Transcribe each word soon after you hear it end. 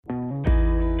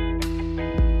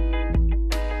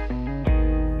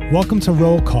Welcome to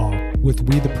Roll Call with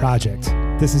We the Project.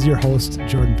 This is your host,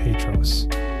 Jordan Petros.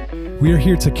 We are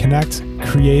here to connect,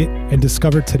 create, and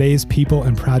discover today's people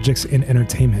and projects in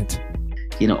entertainment.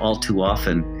 All too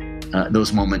often,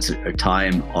 those moments of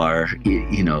time are,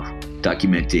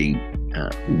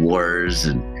 documenting wars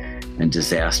and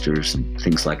disasters and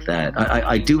things like that.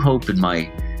 I do hope in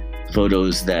my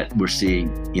photos that we're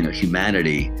seeing,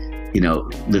 humanity,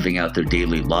 living out their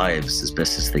daily lives as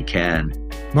best as they can.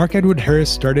 Mark Edward Harris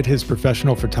started his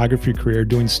professional photography career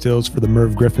doing stills for the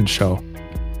Merv Griffin Show.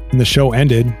 When the show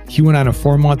ended, he went on a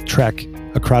 4-month trek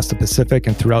across the Pacific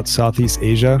and throughout Southeast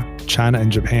Asia, China,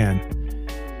 and Japan.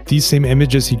 These same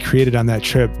images he created on that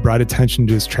trip brought attention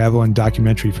to his travel and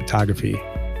documentary photography.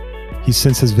 He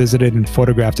since has visited and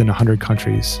photographed in 100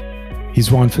 countries.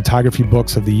 He's won Photography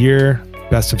Books of the Year,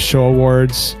 Best of Show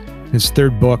Awards. His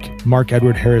third book, Mark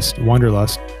Edward Harris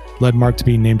Wanderlust, led Mark to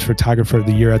being named Photographer of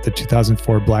the Year at the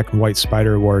 2004 Black and White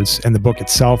Spider Awards, and the book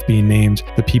itself being named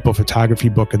the People Photography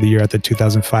Book of the Year at the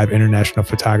 2005 International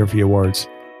Photography Awards.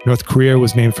 North Korea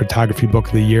was named Photography Book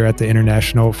of the Year at the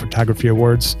International Photography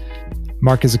Awards.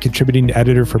 Mark is a contributing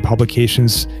editor for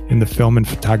publications in the film and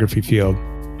photography field.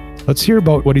 Let's hear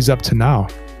about what he's up to now.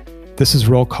 This is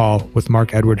Roll Call with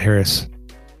Mark Edward Harris.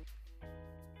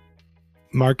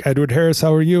 Mark Edward Harris,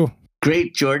 how are you?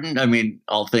 Great, Jordan.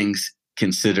 All things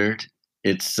considered,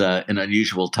 it's an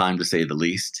unusual time to say the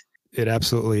least. It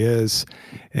absolutely is.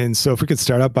 And so if we could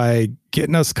start out by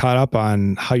getting us caught up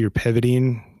on how you're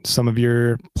pivoting some of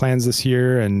your plans this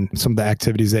year and some of the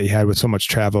activities that you had with so much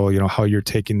travel, how you're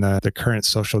taking the current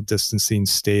social distancing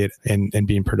state and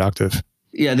being productive.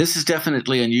 Yeah, this is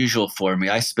definitely unusual for me.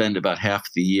 I spend about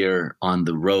half the year on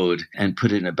the road and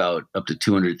put in about up to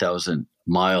 200,000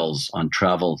 miles on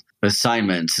travel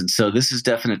assignments. And so this is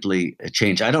definitely a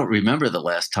change. I don't remember the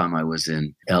last time I was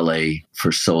in LA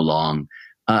for so long.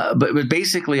 But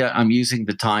basically, I'm using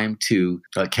the time to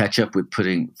catch up with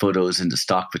putting photos into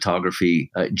stock photography,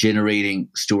 generating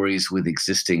stories with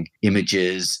existing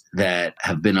images that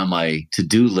have been on my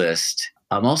to-do list.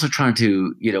 I'm also trying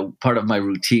to, part of my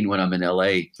routine when I'm in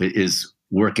LA is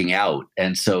working out.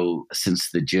 And so since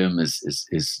the gym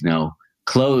is now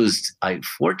closed, I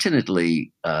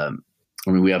fortunately,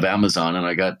 we have Amazon, and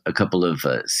I got a couple of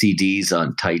CDs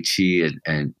on Tai Chi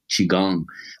and Qigong,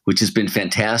 which has been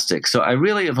fantastic. So I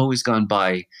really have always gone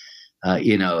by,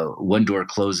 one door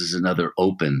closes, another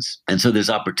opens. And so there's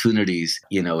opportunities,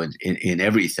 in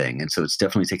everything. And so it's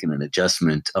definitely taken an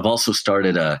adjustment. I've also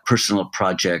started a personal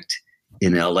project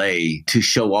in LA to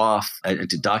show off and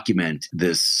to document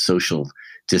this social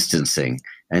distancing.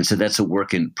 And so that's a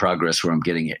work in progress where I'm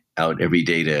getting it out every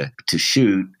day to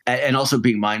shoot, and also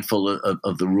being mindful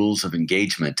of the rules of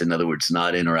engagement. In other words,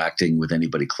 not interacting with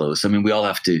anybody close. We all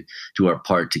have to do our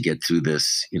part to get through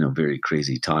this, very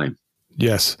crazy time.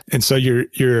 Yes. And so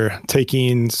you're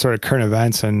taking sort of current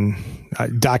events and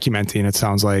documenting, it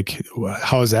sounds like.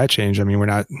 How has that changed?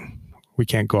 We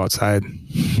can't go outside.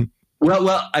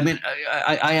 Well,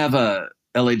 I have a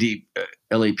LAPD,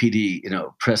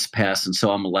 press pass, and so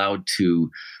I'm allowed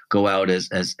to go out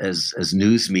as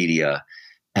news media,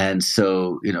 and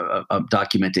so I'm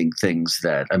documenting things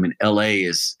that LA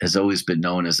has always been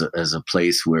known as a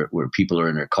place where people are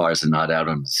in their cars and not out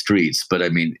on the streets. But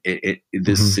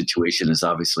this situation has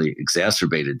obviously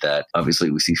exacerbated that.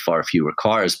 Obviously, we see far fewer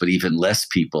cars, but even less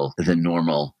people than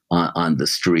normal on the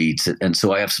streets. And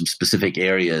so I have some specific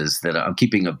areas that I'm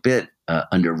keeping a bit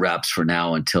under wraps for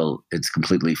now until it's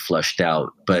completely flushed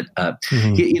out. But,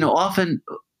 often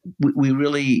we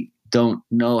really don't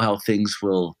know how things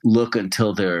will look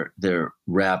until they're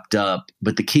wrapped up.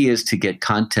 But the key is to get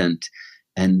content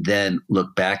and then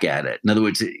look back at it. In other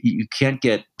words, you can't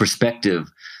get perspective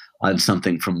on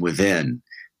something from within.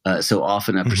 So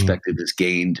often that perspective is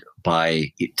gained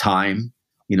by time,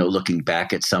 looking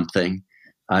back at something.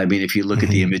 If you look at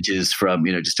the images from,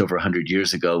 just over 100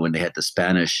 years ago when they had the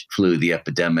Spanish flu, the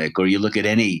epidemic, or you look at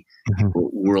any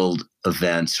world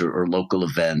events or local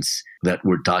events that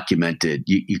were documented,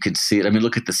 you can see it.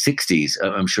 Look at the 60s.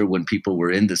 I'm sure when people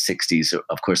were in the 60s,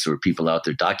 of course, there were people out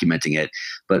there documenting it,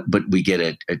 but we get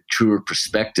a truer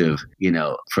perspective,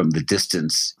 from the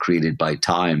distance created by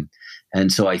time. And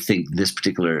so I think this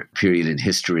particular period in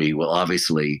history will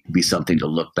obviously be something to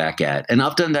look back at. And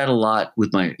I've done that a lot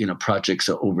with my, projects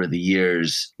over the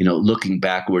years, looking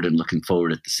backward and looking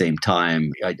forward at the same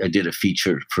time. I did a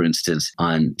feature, for instance,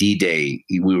 on D-Day.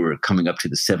 We were coming up to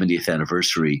the 70th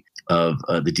anniversary of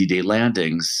the D-Day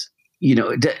landings.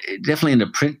 Definitely in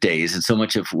the print days, and so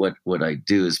much of what I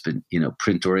do has been,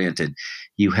 print oriented.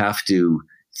 You have to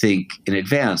think in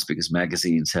advance because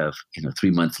magazines have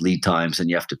 3-month lead times and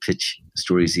you have to pitch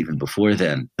stories even before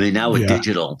then. I mean, now with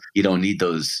digital, you don't need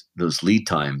those lead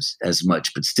times as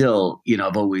much, but still,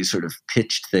 I've always sort of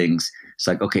pitched things. It's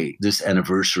like, okay, this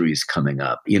anniversary is coming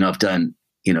up. I've done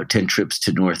 10 trips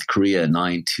to North Korea,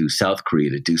 9 to South Korea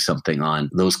to do something on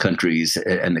those countries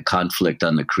and the conflict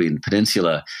on the Korean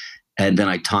Peninsula. And then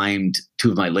I timed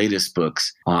 2 of my latest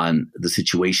books on the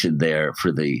situation there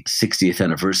for the 60th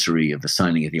anniversary of the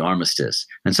signing of the armistice.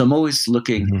 And so I'm always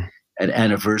looking at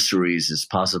anniversaries as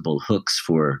possible hooks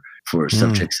for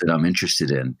subjects that I'm interested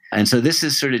in. And so this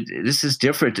is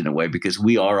different in a way because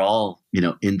we are all,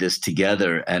 in this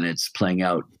together and it's playing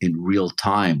out in real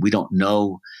time. We don't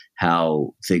know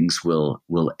how things will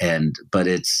end, but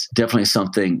it's definitely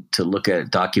something to look at,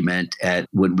 document at.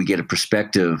 When we get a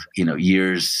perspective,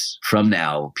 years from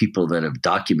now, people that have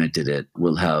documented it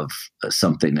will have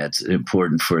something that's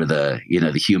important for the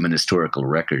human historical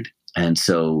record. And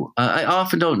so I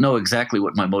often don't know exactly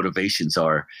what my motivations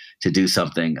are to do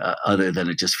something other than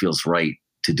it just feels right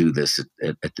to do this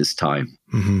at this time.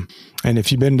 Mm-hmm. And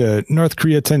if you've been to North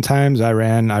Korea 10 times,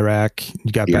 Iran, Iraq,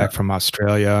 you got back from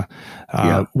Australia,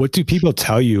 what do people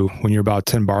tell you when you're about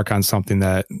to embark on something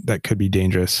that could be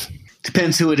dangerous?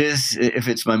 Depends who it is. If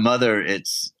it's my mother,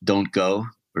 it's don't go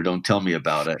or don't tell me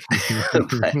about it.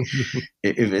 But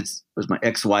if it was my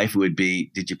ex-wife, it would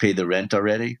be, did you pay the rent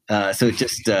already? So it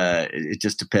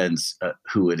just depends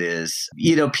who it is.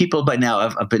 People by now,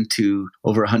 I've been to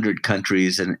over 100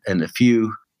 countries and a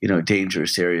few,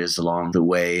 dangerous areas along the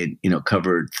way, and,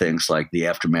 covered things like the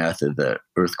aftermath of the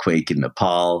earthquake in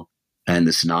Nepal and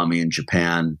the tsunami in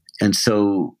Japan. And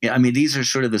so, these are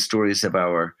sort of the stories of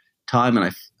our time.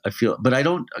 And I feel, but I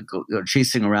don't go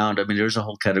chasing around. There's a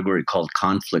whole category called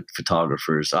conflict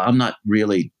photographers. I'm not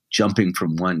really jumping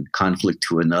from one conflict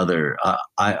to another.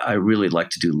 I really like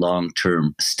to do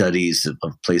long-term studies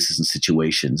of places and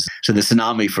situations. So the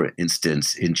tsunami, for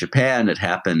instance, in Japan, it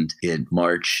happened in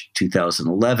March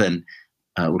 2011.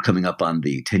 We're coming up on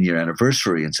the 10-year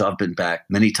anniversary. And so I've been back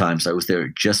many times. I was there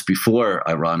just before,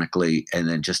 ironically, and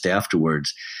then just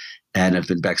afterwards. And I've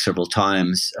been back several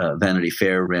times. Vanity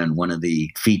Fair ran one of the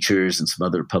features and some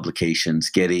other publications.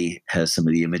 Getty has some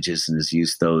of the images and has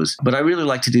used those. But I really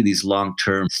like to do these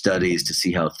long-term studies to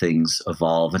see how things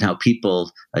evolve and how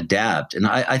people adapt. And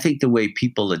I think the way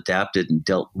people adapted and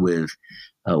dealt with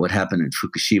what happened in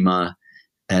Fukushima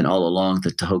and all along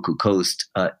the Tohoku Coast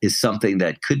is something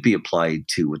that could be applied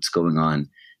to what's going on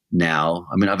now.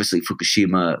 Obviously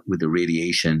Fukushima with the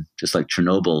radiation, just like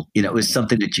Chernobyl, is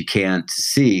something that you can't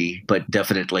see, but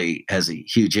definitely has a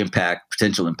huge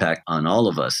potential impact on all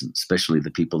of us, especially the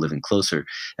people living closer.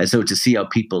 And so to see how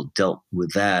people dealt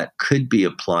with that could be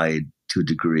applied to a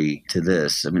degree to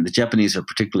this. The Japanese are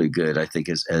particularly good, I think,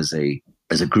 as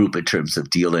a group in terms of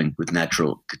dealing with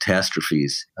natural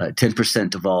catastrophes.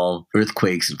 10% of all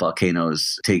earthquakes and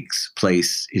volcanoes takes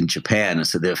place in Japan. And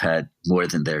so they've had more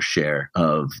than their share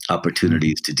of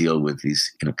opportunities to deal with these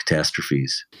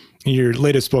catastrophes. Your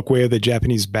latest book, Way of the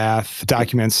Japanese Bath,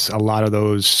 documents a lot of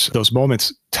those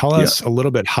moments. Tell us a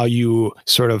little bit how you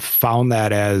sort of found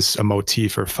that as a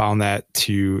motif or found that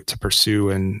to pursue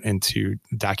and to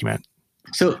document.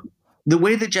 So the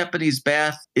Way the Japanese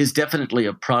Bath is definitely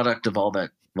a product of all that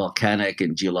volcanic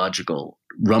and geological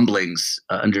rumblings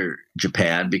under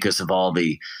Japan because of all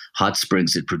the hot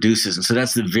springs it produces. And so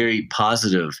that's the very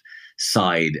positive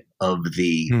side of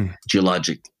the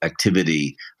geologic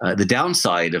activity. The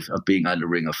downside of being on the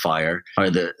Ring of Fire are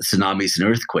the tsunamis and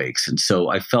earthquakes. And so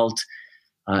I felt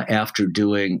after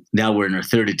doing, now we're in our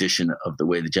 3rd edition of The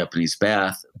Way the Japanese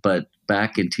Bath, but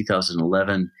back in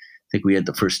 2011, I think we had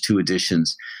the first 2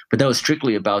 editions, but that was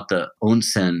strictly about the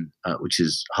onsen, which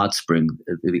is hot spring,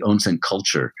 the onsen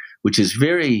culture, which is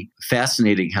very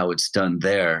fascinating how it's done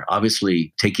there.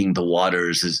 Obviously, taking the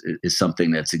waters is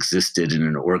something that's existed in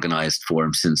an organized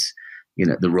form since,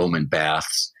 the Roman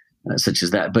baths, such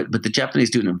as that. But the Japanese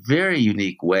do it in a very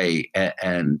unique way,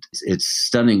 and it's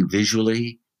stunning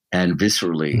visually and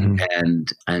viscerally.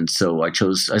 And so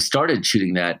I started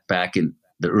shooting that back in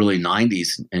the early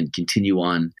 90s and continue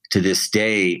on to this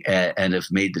day and have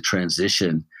made the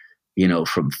transition,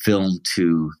 from film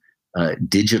to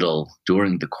digital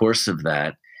during the course of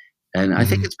that. And I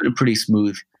think it's been a pretty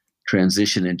smooth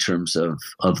transition in terms of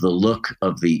the look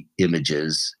of the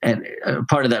images. And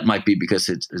part of that might be because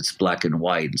it's black and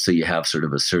white. And so you have sort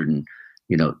of a certain,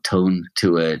 tone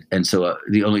to it. And so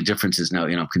the only difference is now,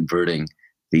 I'm converting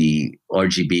the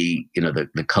RGB,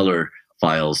 the color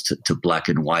files to black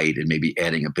and white and maybe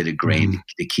adding a bit of grain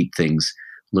to keep things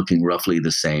looking roughly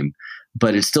the same.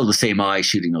 But it's still the same eye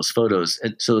shooting those photos.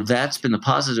 And so that's been the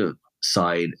positive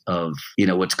side of,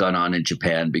 what's gone on in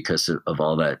Japan because of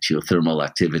all that geothermal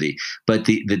activity. But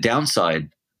the downside,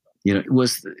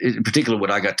 was in particular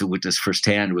what I got to witness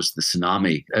firsthand was the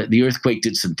tsunami. The earthquake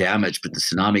did some damage, but the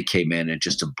tsunami came in and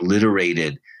just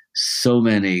obliterated so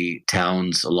many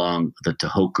towns along the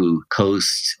Tohoku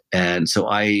coast. And so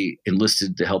I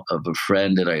enlisted the help of a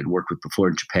friend that I had worked with before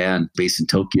in Japan, based in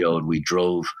Tokyo, and we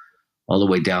drove all the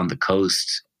way down the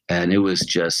coast. And it was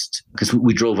just because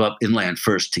we drove up inland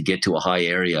first to get to a high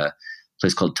area, a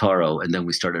place called Taro, and then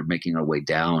we started making our way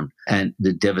down. And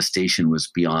the devastation was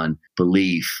beyond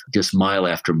belief, just mile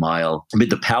after mile. I mean,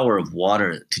 the power of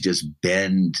water to just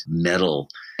bend metal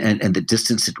and the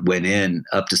distance it went in,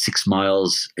 up to 6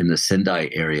 miles in the Sendai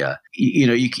area.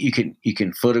 You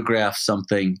can photograph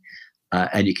something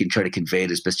and you can try to convey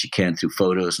it as best you can through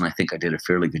photos. And I think I did a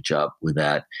fairly good job with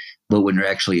that. But when you're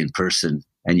actually in person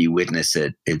and you witness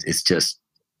it, it's just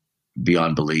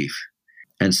beyond belief.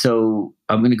 And so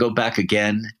I'm going to go back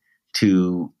again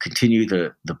to continue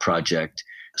the project.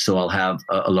 So I'll have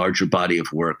a larger body of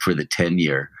work for the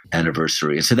 10-year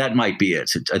anniversary. And so that might be it.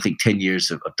 So I think 10 years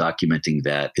of documenting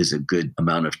that is a good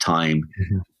amount of time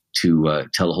to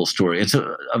tell a whole story. And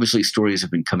so obviously stories have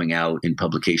been coming out in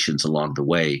publications along the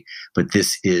way, but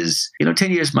this is,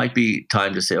 10 years might be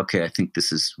time to say, okay, I think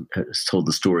this has told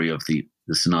the story of the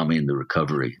tsunami and the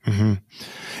recovery. Mm-hmm.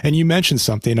 And you mentioned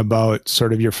something about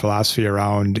sort of your philosophy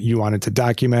around you wanted to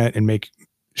document and make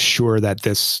sure that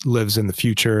this lives in the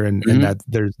future and that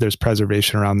there's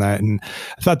preservation around that. And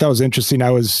I thought that was interesting.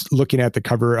 I was looking at the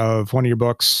cover of one of your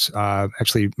books,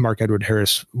 actually Mark Edward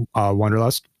Harris,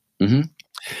 Wanderlust. Mm-hmm.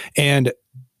 And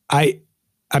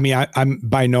I'm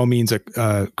by no means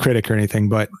a critic or anything,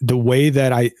 but the way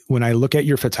that when I look at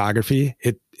your photography,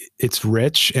 it's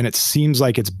rich and it seems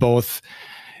like it's both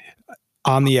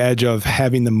on the edge of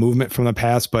having the movement from the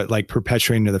past, but like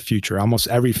perpetuating to the future. Almost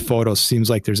every photo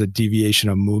seems like there's a deviation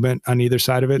of movement on either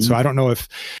side of it. Mm-hmm. So I don't know if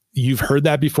you've heard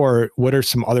that before. What are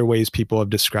some other ways people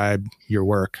have described your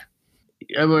work?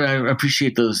 I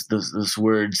appreciate those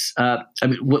words.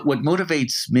 What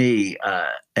motivates me,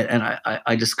 and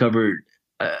I discovered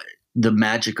the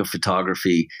magic of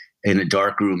photography in a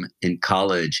darkroom in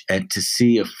college, and to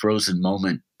see a frozen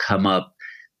moment come up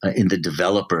in the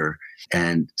developer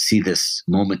and see this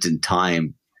moment in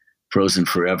time frozen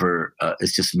forever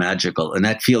is just magical. And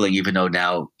that feeling, even though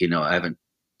now, I haven't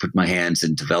put my hands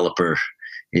in developer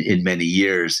in many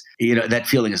years, that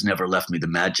feeling has never left me, the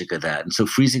magic of that. And so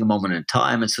freezing a moment in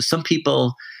time. And so some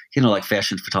people, like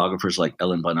fashion photographers like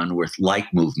Ellen von Unwerth,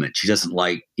 like movement. She doesn't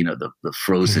like, the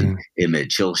frozen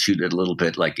image. She'll shoot it a little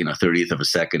bit like, 30th of a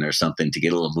second or something to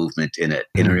get a little movement in it,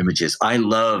 in her images. I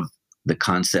love the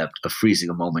concept of freezing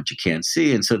a moment you can't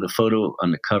see. And so the photo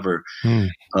on the cover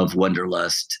of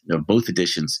Wanderlust, both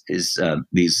editions, is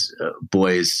these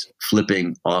boys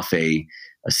flipping off a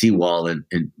seawall in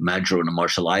Madro in the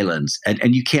Marshall Islands.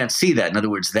 And you can't see that. In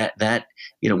other words, that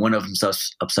one of them's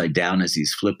upside down as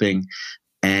he's flipping.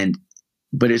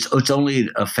 But it's only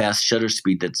a fast shutter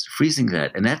speed that's freezing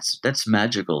that. And that's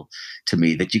magical to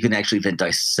me, that you can actually then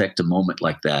dissect a moment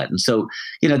like that. And so,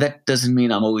 that doesn't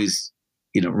mean I'm always,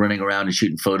 running around and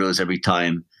shooting photos every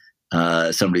time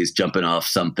somebody's jumping off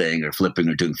something or flipping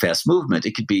or doing fast movement.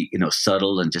 It could be,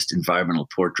 subtle and just environmental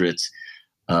portraits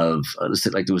of,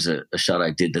 like there was a shot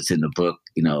I did that's in the book,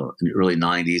 in the early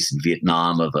 90s in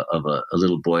Vietnam of a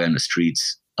little boy on the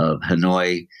streets of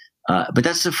Hanoi. But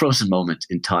that's a frozen moment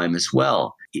in time as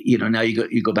well. Now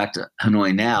you go back to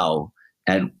Hanoi now,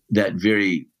 and that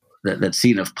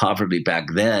scene of poverty back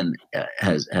then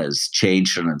has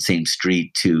changed from the same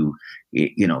street to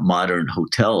modern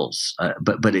hotels.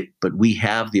 But we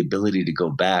have the ability to go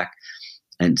back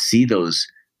and see those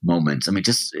moments. I mean,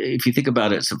 just if you think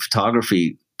about it, so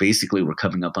photography, basically we're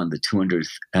coming up on the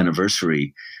 200th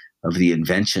anniversary of the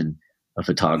invention of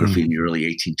photography in the early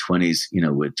 1820s,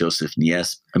 with Joseph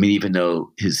Niépce. I mean, even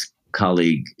though his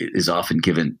colleague is often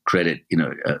given credit,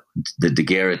 the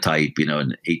daguerreotype, in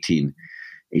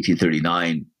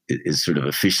 1839 is sort of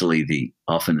officially the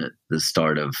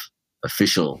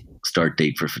official start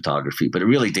date for photography, but it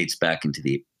really dates back into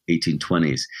the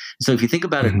 1820s. So if you think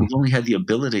about it, we've only had the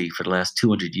ability for the last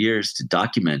 200 years to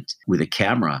document with a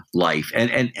camera life.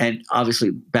 And obviously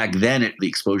back then the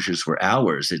exposures were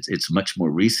hours. It's much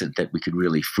more recent that we could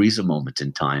really freeze a moment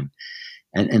in time.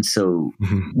 And so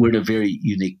we're in a very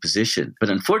unique position. But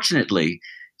unfortunately,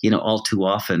 all too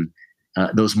often,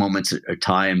 those moments of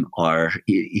time are,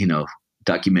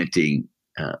 documenting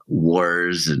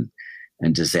wars and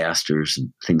disasters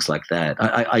and things like that.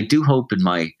 I do hope in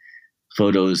my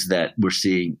photos that we're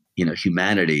seeing,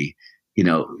 humanity,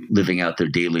 living out their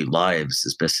daily lives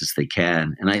as best as they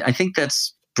can. And I think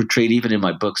that's portrayed even in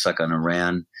my books, like on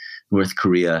Iran, North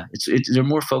Korea. They're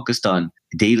more focused on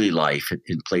daily life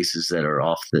in places that are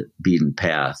off the beaten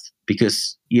path.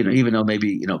 Because, even though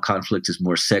maybe, conflict is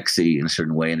more sexy in a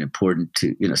certain way and important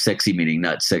to, sexy meaning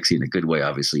not sexy in a good way,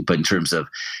 obviously, but in terms of,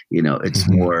 it's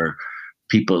more,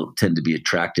 people tend to be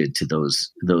attracted to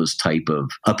those type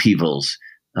of upheavals.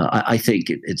 I think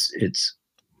it's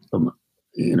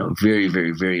very,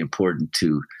 very, very important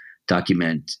to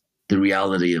document the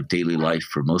reality of daily life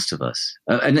for most of us.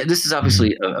 And this is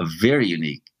obviously a very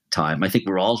unique time. I think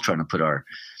we're all trying to put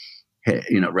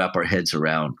wrap our heads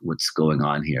around what's going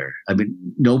on here. I mean,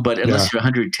 nobody, unless you're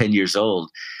 110 years old,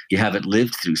 you haven't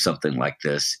lived through something like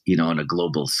this, on a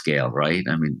global scale, right?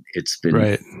 I mean, it's been,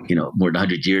 more than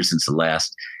 100 years since the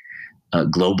last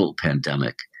global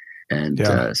pandemic. And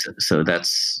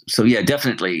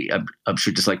definitely, I'm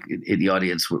sure just like in the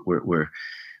audience, we're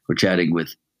chatting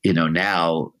with,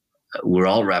 now we're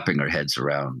all wrapping our heads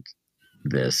around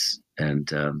this.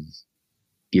 And,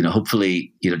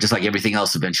 hopefully, just like everything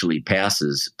else eventually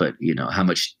passes, but, how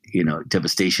much,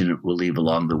 devastation it will leave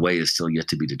along the way is still yet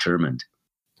to be determined.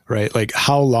 Right. Like,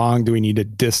 how long do we need a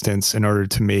distance in order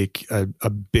to make a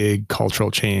big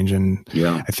cultural change? And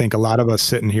I think a lot of us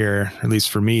sitting here, at least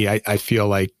for me, I feel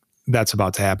like that's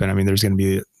about to happen. I mean, there's going to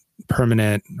be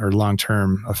permanent or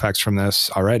long-term effects from this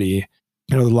already.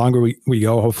 The longer we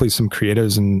go, hopefully some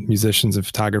creatives and musicians and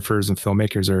photographers and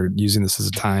filmmakers are using this as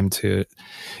a time to,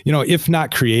 if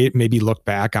not create, maybe look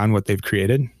back on what they've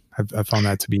created. I've found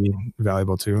that to be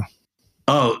valuable too.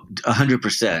 Oh,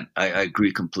 100%. I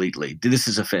agree completely. This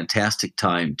is a fantastic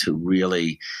time to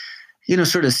really,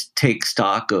 sort of take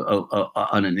stock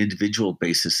on an individual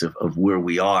basis of where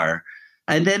we are,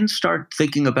 and then start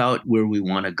thinking about where we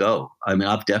want to go. I mean,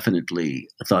 I've definitely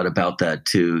thought about that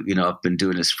too. I've been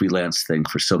doing this freelance thing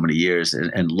for so many years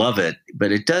and love it,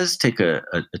 but it does take a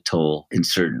toll in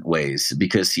certain ways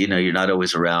because, you're not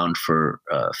always around for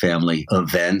family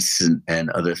events and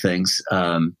other things.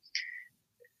 I'm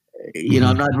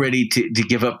not ready to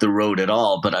give up the road at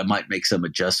all, but I might make some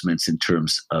adjustments in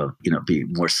terms of,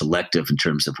 being more selective in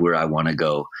terms of where I want to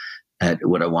go at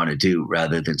what I want to do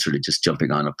rather than sort of just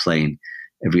jumping on a plane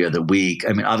every other week.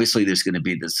 I mean, obviously there's going to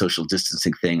be the social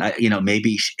distancing thing.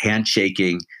 Maybe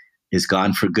handshaking is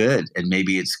gone for good, and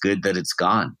maybe it's good that it's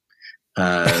gone.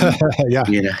 Right? I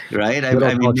mean,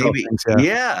 maybe,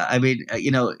 I mean,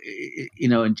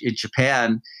 in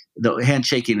Japan, the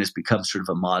handshaking has become sort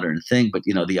of a modern thing, but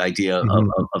the idea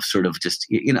of sort of just,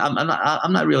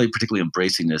 I'm not really particularly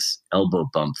embracing this elbow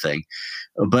bump thing,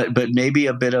 but maybe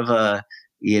a bit of a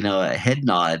head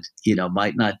nod,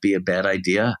 might not be a bad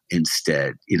idea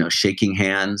instead, shaking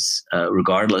hands,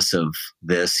 regardless of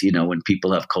this, when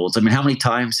people have colds. I mean, how many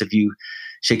times have you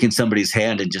shaken somebody's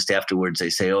hand and just afterwards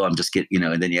they say, oh, I'm just getting,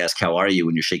 and then you ask, how are you?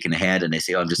 When you're shaking a hand and they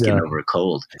say, oh, I'm just getting over a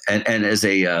cold. And as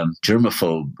a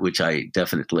germaphobe, which I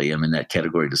definitely am in that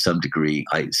category to some degree,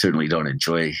 I certainly don't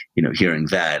enjoy, hearing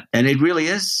that. And it really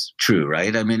is true,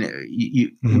 right? I mean,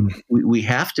 we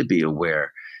have to be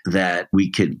aware that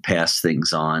we can pass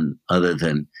things on other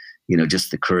than,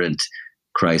 just the current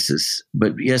crisis.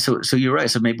 But so you're right.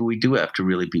 So maybe we do have to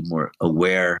really be more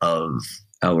aware of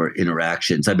our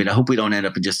interactions. I mean, I hope we don't end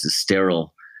up in just a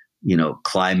sterile,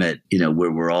 climate,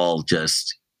 where we're all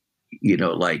just,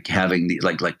 like having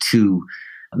like two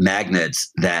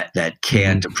magnets that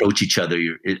can't approach each other.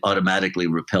 You're automatically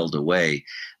repelled away.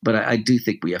 But I do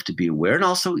think we have to be aware. And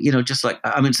also, just like,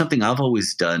 I mean, something I've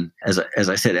always done, as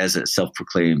I said, as a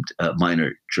self-proclaimed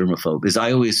minor germaphobe, is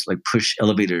I always like push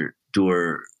elevator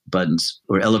door buttons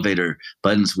or elevator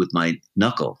buttons with my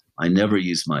knuckle. I never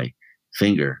use my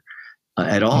finger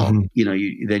at all.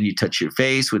 Then you touch your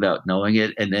face without knowing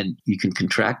it, and then you can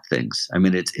contract things. I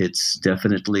mean, it's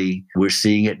definitely, we're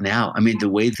seeing it now. I mean, the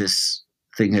way this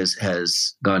thing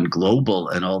has gone global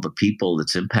and all the people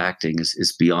it's impacting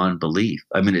is beyond belief.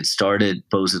 I mean, it started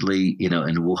supposedly, in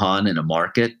Wuhan in a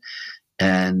market,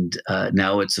 and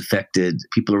now it's affected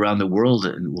people around the world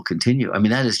and will continue. I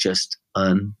mean, that is just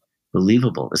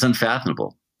unbelievable. It's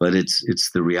unfathomable, but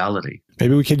it's the reality.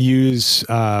 Maybe we could use,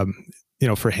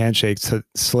 for handshakes to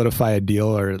solidify a deal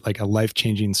or like a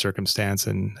life-changing circumstance,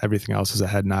 and everything else is a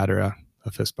head nod or a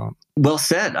fist bump. Well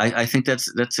said. I think that's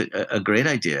a great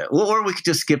idea. Or we could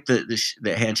just skip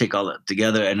the handshake all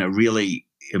together, and a really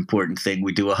important thing,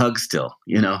 we do a hug still,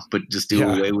 but just do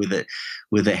away with it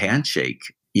with a handshake.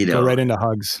 Go right into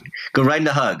hugs. Go right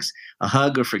into hugs. A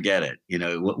hug or forget it.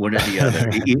 One or the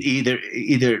other. Either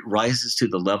it rises to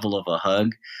the level of a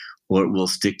hug, or it will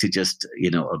stick to just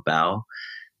a bow.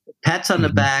 Pats on the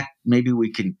back, maybe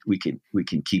we can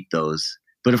keep those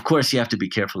But of course, you have to be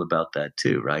careful about that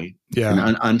too, right? Yeah.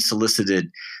 An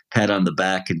unsolicited pat on the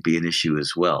back can be an issue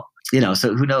as well.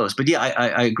 So who knows? But yeah,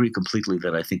 I agree completely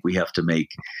that I think we have to make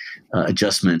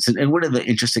adjustments. And one of the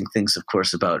interesting things, of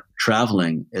course, about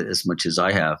traveling as much as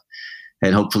I have,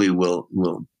 and hopefully we'll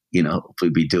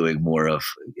hopefully be doing more of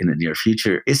in the near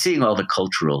future, is seeing all the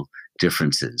cultural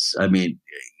differences. I mean,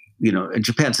 in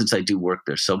Japan, since I do work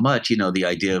there so much, the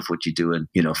idea of what you do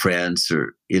in, France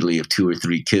or Italy of 2 or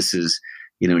 3 kisses,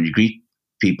 when you greet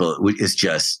people is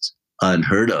just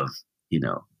unheard of, in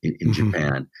mm-hmm.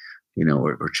 Japan,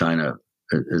 or China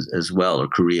as well, or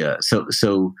Korea. So,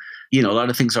 a lot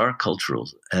of things are cultural,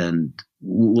 and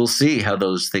we'll see how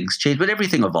those things change, but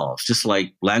everything evolves, just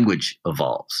like language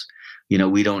evolves.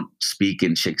 We don't speak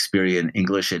in Shakespearean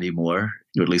English anymore,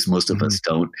 or at least most of mm-hmm. us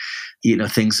don't.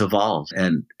 Things evolve,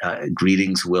 and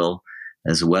greetings will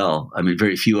as well. I mean,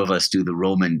 very few of us do the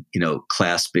Roman,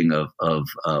 clasping of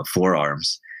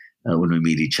forearms when we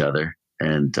meet each other,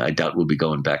 and I doubt we'll be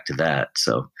going back to that.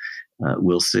 So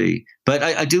we'll see. But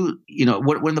I do,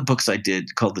 one of the books I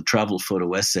did called The Travel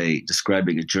Photo Essay,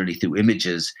 describing a journey through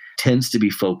images, tends to be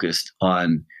focused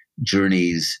on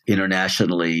journeys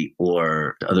internationally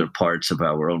or other parts of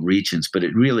our own regions, but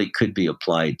it really could be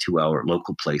applied to our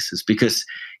local places because,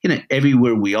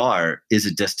 everywhere we are is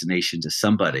a destination to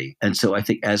somebody. And so I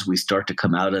think as we start to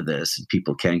come out of this and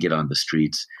people can get on the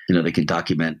streets, they can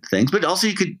document things, but also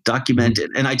you could document it.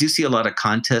 And I do see a lot of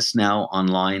contests now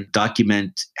online,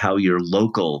 document how you're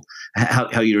local,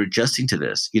 how you're adjusting to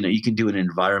this. You can do an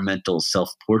environmental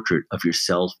self-portrait of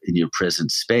yourself in your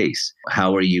present space.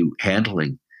 How are you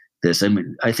handling this? I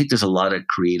mean, I think there's a lot of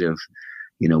creative,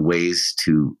 ways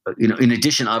to, in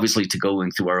addition, obviously, to going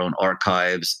through our own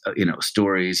archives,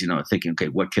 stories, thinking, okay,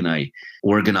 what can I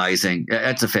organizing?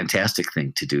 That's a fantastic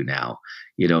thing to do now.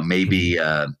 Maybe,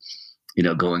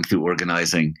 going through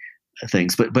organizing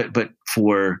things, but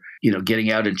for,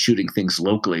 getting out and shooting things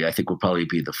locally, I think will probably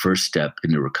be the first step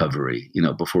in the recovery,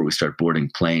 before we start boarding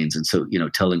planes. And so,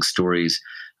 telling stories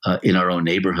in our own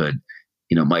neighborhood,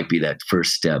 might be that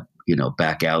first step,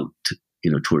 back out,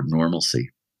 toward normalcy.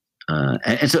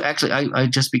 And so actually I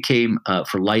just became,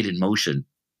 for Light in Motion,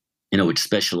 which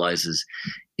specializes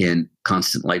in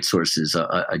constant light sources.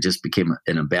 I just became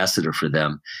an ambassador for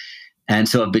them. And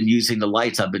so I've been using the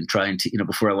lights. I've been trying to,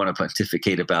 before I want to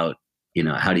pontificate about,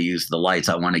 how to use the lights,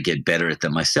 I want to get better at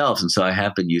them myself. And so I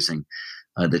have been using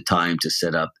the time to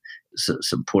set up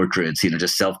some portraits,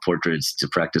 just self-portraits to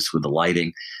practice with the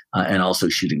lighting, and also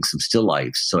shooting some still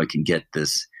lifes so I can get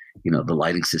this, the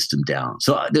lighting system down.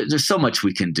 So there's so much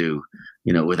we can do,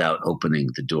 without opening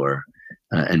the door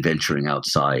and venturing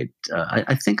outside.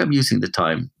 I think I'm using the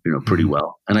time, pretty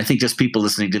well. And I think just people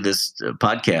listening to this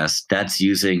podcast, that's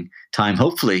using time,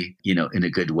 hopefully, in a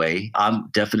good way. I'm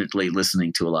definitely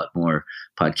listening to a lot more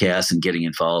podcasts and getting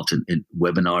involved in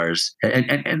webinars.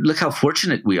 And look how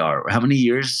fortunate we are. How many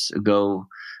years ago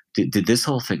did this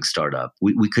whole thing start up?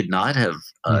 We could not have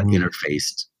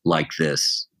interfaced like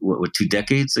this. What 2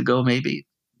 decades ago, maybe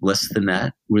less than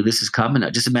that, where this is common now.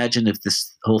 Just imagine if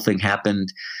this whole thing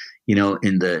happened,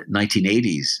 in the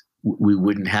 1980s, we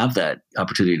wouldn't have that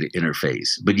opportunity to interface.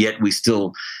 But yet we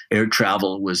still, air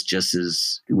travel was just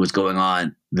as it was going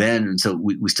on then. And so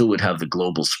we still would have the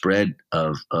global spread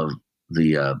of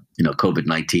the,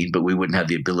 COVID-19, but we wouldn't have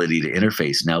the ability to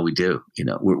interface. Now we do,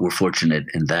 we're fortunate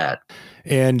in that.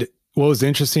 And what was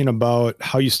interesting about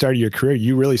how you started your career,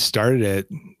 you really started it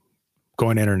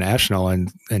going international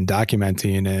and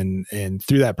documenting. And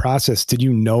through that process, did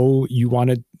you know you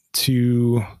wanted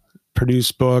to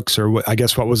produce books, or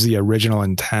what was the original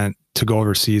intent to go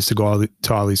overseas, to go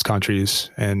to all these countries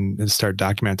and start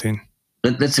documenting?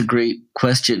 That's a great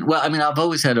question. Well, I mean, I've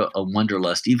always had a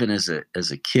wanderlust. Even as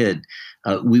a kid,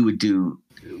 we would do,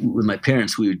 with my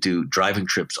parents, we would do driving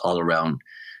trips all around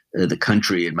the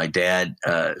country. And my dad,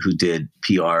 who did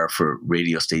PR for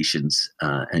radio stations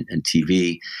and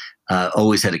TV,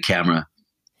 always had a camera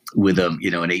with him,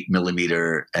 an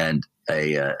 8mm and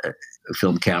a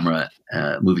film camera,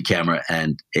 movie camera,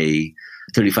 and a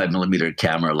 35mm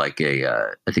camera, like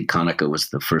I think Konica was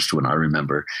the first one I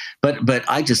remember. But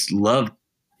I just loved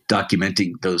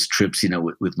documenting those trips,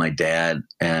 with my dad.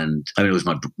 And I mean, it was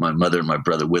my mother and my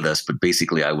brother with us, but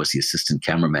basically I was the assistant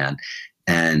cameraman.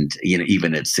 And,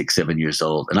 even at 6, 7 years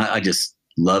old, and I just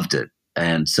loved it.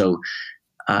 And so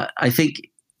I think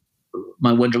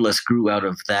my wanderlust grew out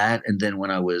of that. And then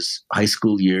when I was high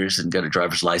school years and got a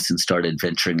driver's license, started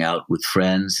venturing out with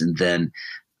friends. And then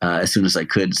as soon as I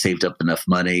could, saved up enough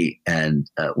money and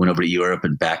went over to Europe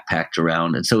and backpacked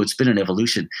around. And so it's been an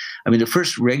evolution. I mean, the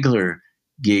first regular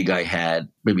gig I had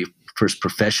maybe first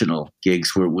professional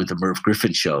gigs were with the Merv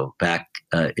Griffin show back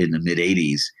in the mid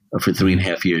 80s for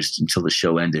 3.5 years until the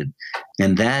show ended.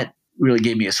 And that really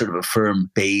gave me a sort of a firm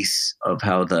base of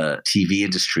how the TV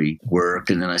industry worked.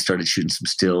 And then I started shooting some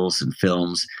stills and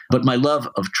films. But my love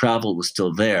of travel was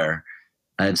still there.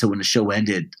 And so when the show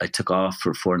ended, I took off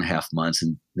for 4.5 months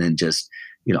and then just,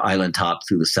 island hopped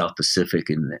through the South Pacific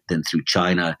and then through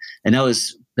China. And that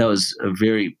was a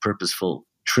very purposeful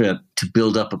trip to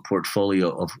build up a portfolio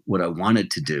of what I wanted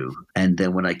to do. And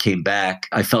then when I came back,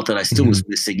 I felt that I still was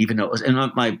missing, even though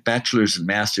and my bachelor's and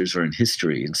master's are in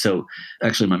history. And so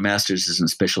actually my master's is in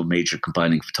special major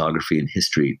combining photography and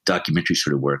history, documentary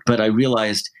sort of work. But I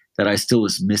realized that I still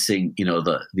was missing,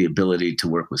 the ability to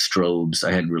work with strobes.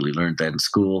 I hadn't really learned that in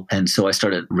school. And so I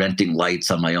started renting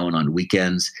lights on my own on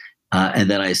weekends. And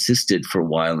then I assisted for a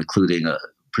while, including a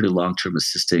pretty long-term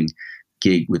assisting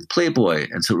gig with Playboy.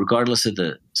 And so regardless of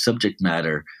the subject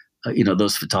matter,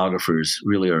 those photographers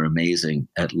really are amazing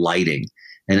at lighting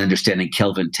and understanding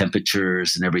Kelvin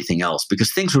temperatures and everything else,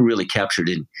 because things were really captured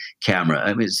in camera.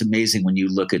 I mean, it's amazing when you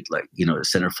look at a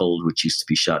centerfold, which used to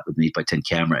be shot with an 8x10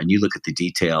 camera, and you look at the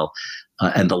detail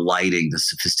and the lighting, the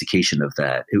sophistication of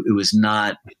that. It was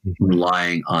not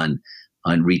relying on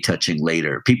retouching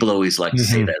later. People always like to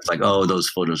say that. It's like, oh, those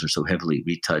photos are so heavily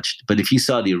retouched. But if you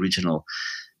saw the original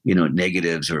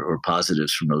negatives or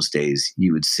positives from those days,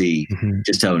 you would see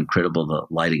just how incredible the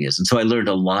lighting is. And so I learned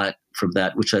a lot from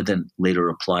that, which I then later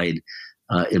applied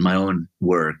in my own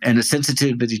work. And a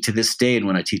sensitivity to this day, and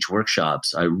when I teach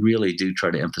workshops, I really do try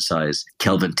to emphasize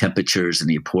Kelvin temperatures and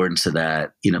the importance of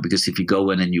that, because if you go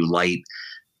in and you light,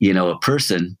 a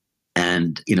person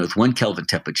and, it's 1 Kelvin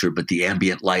temperature, but the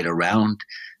ambient light around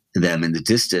them in the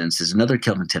distance is another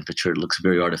Kelvin temperature, it looks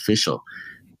very artificial.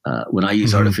 When I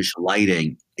use artificial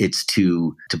lighting, it's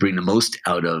to bring the most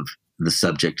out of the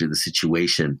subject or the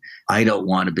situation. I don't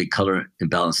want a big color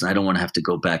imbalance, and I don't want to have to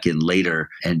go back in later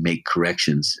and make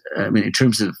corrections. I mean, in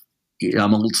terms of,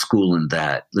 I'm old school in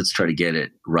that. Let's try to get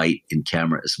it right in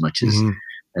camera as much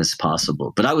as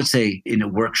possible. But I would say in the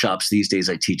workshops these days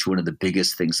I teach, one of the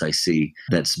biggest things I see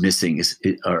that's missing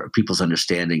are people's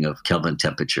understanding of Kelvin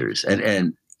temperatures.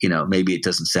 And maybe it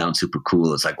doesn't sound super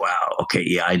cool. It's like, wow, okay,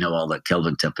 yeah, I know all the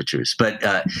Kelvin temperatures, but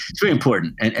it's very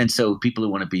important. And so people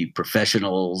who want to be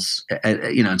professionals,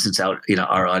 and since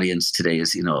our audience today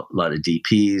is, a lot of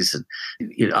DPs,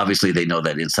 and obviously they know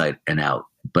that inside and out.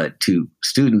 But to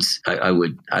students, I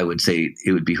would say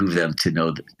it would behoove them to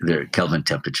know their Kelvin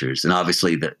temperatures, and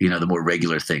obviously the more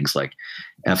regular things like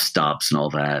f-stops and all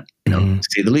that, to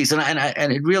say the least.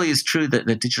 And it really is true that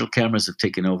the digital cameras have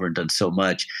taken over and done so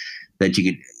much that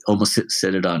you could almost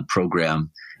set it on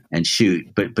program and shoot,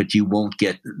 but you won't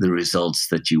get the results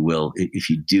that you will if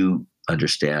you do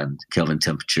understand Kelvin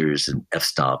temperatures and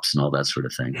f-stops and all that sort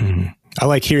of thing. I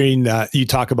like hearing that you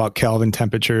talk about Kelvin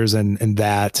temperatures and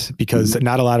that, because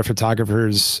not a lot of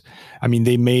photographers, I mean,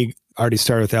 they may already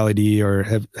start with LED or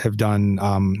have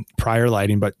done prior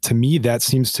lighting, but to me, that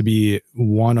seems to be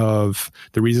one of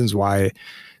the reasons why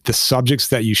the subjects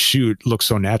that you shoot look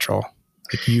so natural.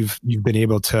 Like you've been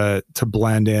able to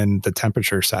blend in the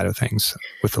temperature side of things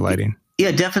with the lighting.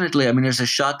 Yeah, definitely. I mean, there's a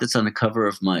shot that's on the cover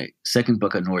of my second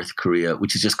book on North Korea,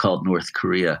 which is just called North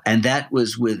Korea. And that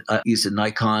was with, I used a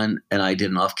Nikon and I did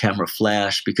an off-camera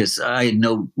flash because I had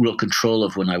no real control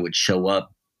of when I would show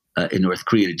up in North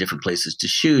Korea to different places to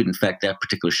shoot. In fact, that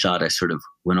particular shot, I sort of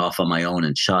went off on my own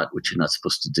and shot, which you're not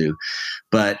supposed to do.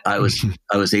 But I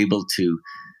was able to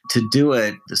do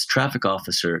it, this traffic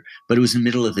officer, but it was in the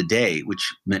middle of the day,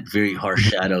 which meant very harsh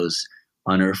shadows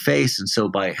on her face. And so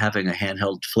by having a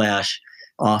handheld flash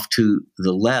off to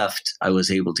the left, I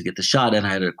was able to get the shot, and I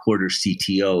had a quarter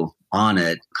CTO on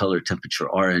it, color temperature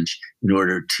orange, in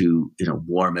order to,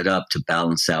 warm it up to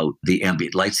balance out the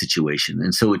ambient light situation.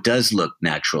 And so it does look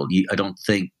natural. I don't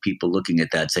think people looking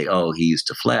at that say, oh, he used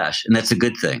a flash. And that's a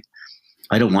good thing.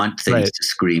 I don't want things to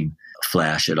scream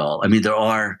flash at all. I mean, there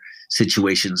are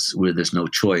situations where there's no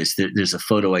choice. There's a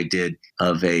photo I did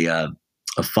of a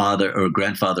father or a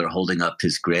grandfather holding up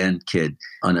his grandkid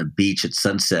on a beach at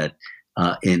sunset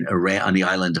in Iran, on the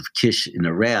island of Kish in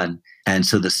Iran. And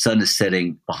so the sun is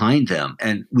setting behind them.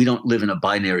 And we don't live in a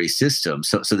binary system.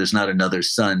 So there's not another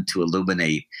sun to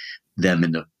illuminate them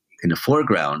in the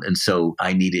foreground. And so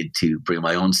I needed to bring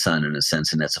my own sun in a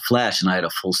sense, and that's a flash. And I had a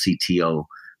full CTO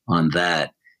on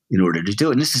that in order to do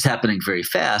it. And this is happening very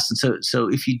fast. And so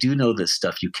if you do know this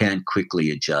stuff, you can quickly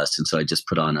adjust. And so I just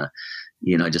put on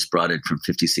I just brought it from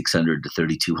 5,600 to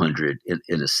 3,200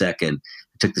 in a second.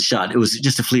 I took the shot. It was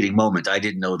just a fleeting moment. I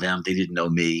didn't know them. They didn't know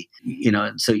me.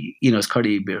 And so, as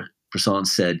Cartier Bresson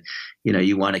said,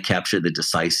 you want to capture the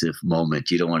decisive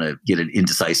moment. You don't want to get an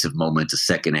indecisive moment a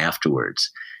second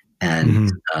afterwards.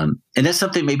 And and that's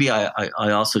something maybe I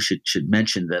also should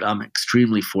mention, that I'm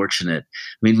extremely fortunate.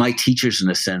 I mean, my teachers, in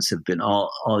a sense, have been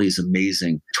all these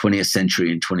amazing 20th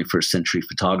century and 21st century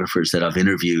photographers that I've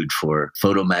interviewed for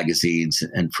photo magazines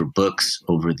and for books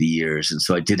over the years. And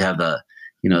so I did have the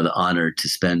honor to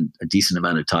spend a decent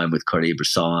amount of time with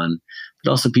Cartier-Bresson, but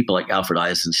also people like Alfred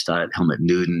Eisenstadt, Helmut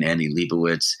Newton, Annie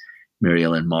Leibovitz, Mary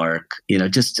Ellen Mark,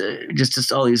 just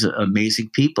all these amazing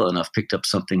people. And I've picked up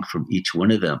something from each one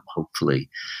of them, hopefully.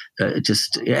 And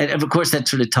of course, that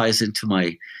sort of ties into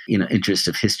my, interest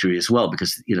of history as well,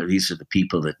 because, these are the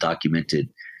people that documented,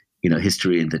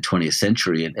 history in the 20th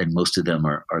century, and most of them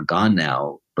are gone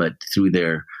now. But through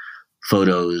their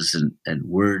photos and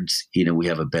words, we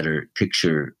have a better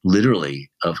picture, literally,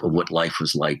 of what life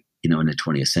was like, in the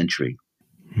 20th century.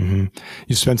 Mm-hmm.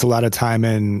 You spent a lot of time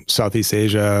in Southeast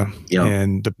Asia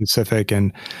and the Pacific,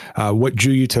 and what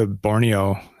drew you to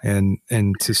Borneo and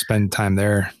to spend time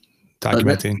there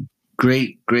documenting?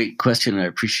 Great question. I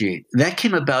appreciate that.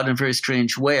 Came about in a very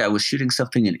strange way. I was shooting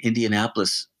something in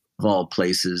Indianapolis, of all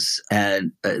places,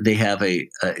 and they have a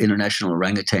international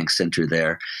orangutan center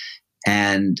there.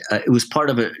 And it was part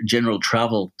of a general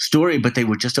travel story, but they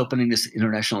were just opening this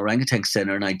International Orangutan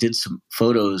Center. And I did some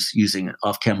photos using an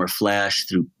off-camera flash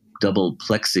through double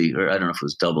plexi, or I don't know if it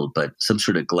was double, but some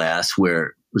sort of glass where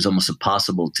it was almost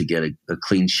impossible to get a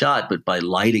clean shot. But by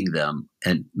lighting them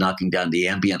and knocking down the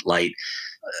ambient light,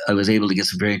 I was able to get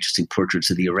some very interesting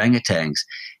portraits of the orangutans.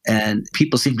 And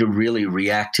people seemed to really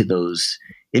react to those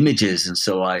images. And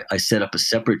so I set up a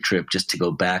separate trip just to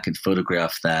go back and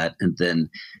photograph that. And then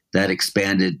that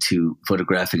expanded to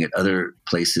photographing at other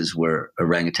places where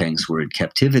orangutans were in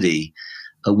captivity,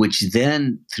 which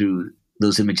then, through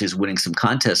those images winning some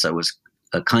contests, I was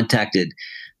contacted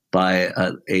by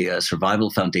a survival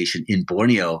foundation in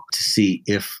Borneo to see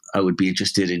if I would be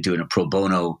interested in doing a pro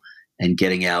bono and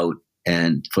getting out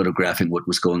and photographing what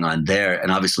was going on there. And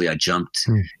obviously I jumped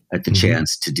at the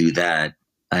chance to do that.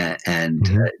 And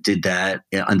did that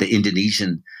on the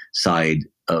Indonesian side.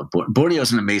 Borneo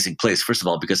is an amazing place, first of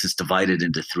all, because it's divided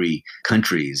into 3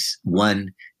 countries. One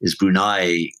is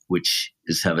Brunei, which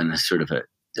is having a sort of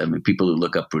people who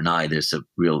look up Brunei, there's some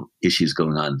real issues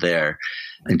going on there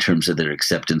in terms of their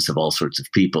acceptance of all sorts of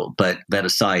people. But that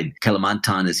aside,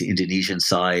 Kalimantan is the Indonesian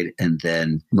side, and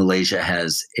then Malaysia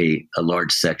has a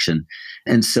large section.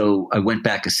 And so I went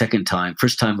back a second time.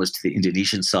 First time was to the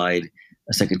Indonesian side.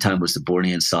 A second time was the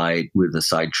Bornean side with a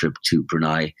side trip to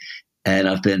Brunei. And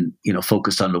I've been,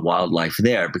 focused on the wildlife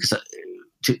there, because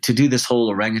to do this whole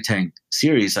orangutan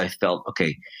series, I felt,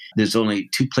 okay, there's only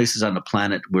 2 places on the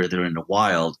planet where they're in the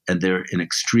wild and they're in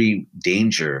extreme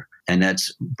danger. And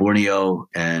that's Borneo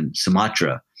and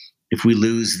Sumatra. If we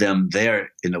lose them there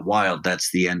in the wild,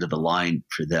 that's the end of the line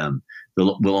for them.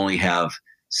 We'll only have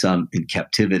some in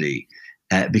captivity.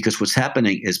 Because what's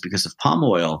happening is, because of palm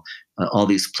oil, all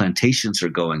these plantations are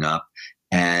going up,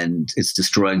 and it's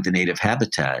destroying the native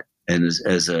habitat. And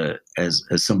as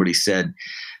somebody said,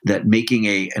 that making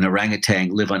an orangutan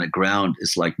live on the ground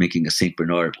is like making a Saint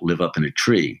Bernard live up in a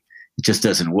tree. It just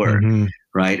doesn't work,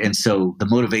 right? And so the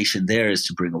motivation there is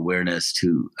to bring awareness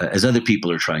to, as other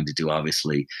people are trying to do,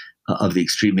 obviously, of the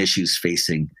extreme issues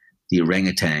facing the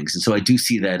orangutans. And so I do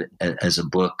see that as a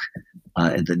book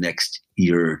in the next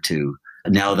year or two.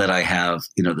 Now that I have,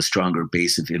 the stronger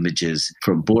base of images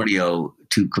from Borneo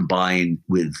to combine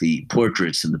with the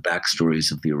portraits and the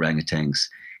backstories of the orangutans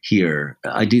here,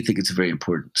 I do think it's a very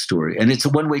important story. And it's a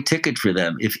one-way ticket for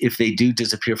them. If they do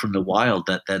disappear from the wild,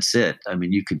 that's it. I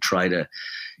mean, you could try to,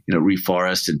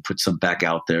 reforest and put some back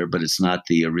out there, but it's not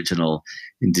the original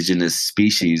indigenous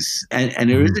species. And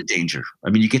there is a danger.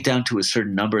 I mean, you get down to a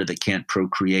certain number that can't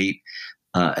procreate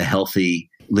a healthy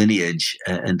lineage,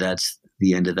 and that's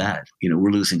the end of that.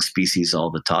 We're losing species all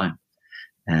the time,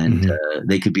 and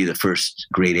they could be the first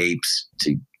great apes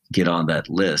to get on that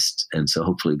list. And so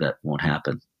hopefully that won't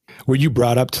happen. Were you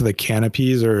brought up to the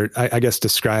canopies, or I guess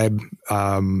describe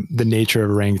the nature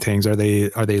of orangutans?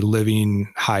 Are they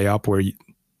living high up where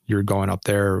you're going up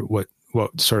there? What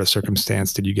sort of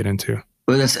circumstance did you get into?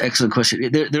 Well, that's an excellent question.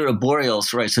 They're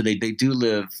arboreals, right? So they do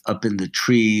live up in the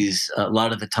trees. A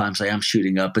lot of the times I am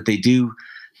shooting up, but they do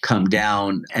come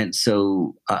down. And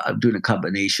so I'm doing a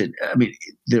combination. I mean,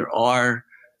 there are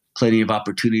plenty of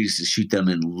opportunities to shoot them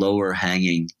in lower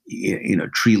hanging,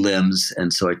 tree limbs.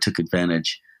 And so I took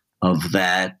advantage of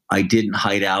that. I didn't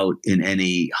hide out in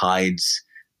any hides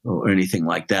or anything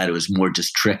like that. It was more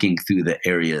just trekking through the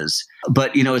areas.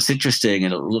 But, it's interesting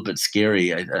and a little bit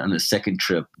scary. On the second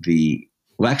trip, the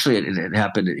Well, actually, it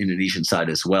happened in the Indonesian side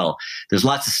as well. There's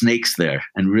lots of snakes there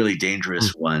and really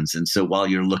dangerous ones. And so while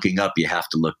you're looking up, you have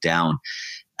to look down.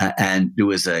 And there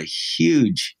was a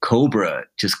huge cobra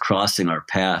just crossing our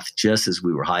path just as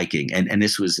we were hiking. And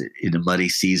this was in a muddy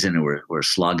season, and we're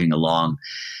slogging along.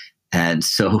 And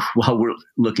so while we're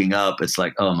looking up, it's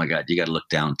like, oh my God, you got to look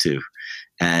down too.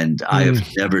 And I have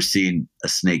never seen a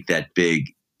snake that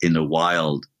big in the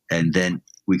wild. And then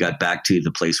we got back to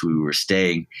the place where we were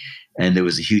staying, and there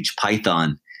was a huge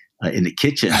python in the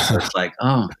kitchen. So it's like,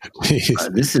 oh,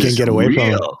 this is get away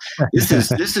real. This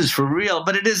is for real.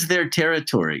 But it is their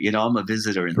territory. You know, I'm a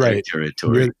visitor in their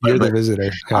territory. You're the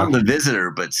visitor. Yeah. I'm the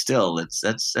visitor, but still,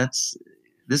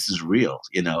 this is real,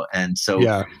 you know. And so,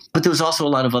 but there was also a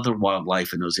lot of other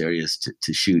wildlife in those areas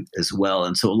to shoot as well.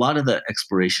 And so a lot of the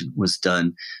exploration was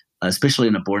done, especially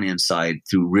on the Bornean side,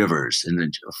 through rivers, and then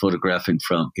photographing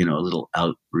from, you know, a little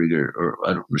outrigger, or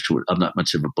I'm not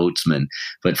much of a boatsman,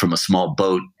 but from a small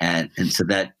boat. And so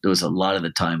that there was a lot of the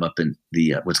time up in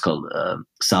the, what's called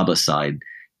Sabah side.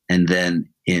 And then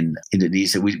in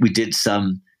Indonesia, we did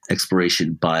some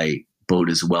exploration by boat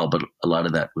as well, but a lot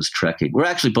of that was trekking. We're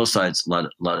actually both sides, a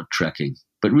lot of trekking,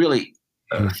 but really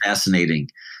fascinating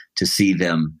to see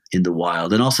them in the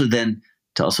wild. And also then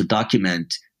to also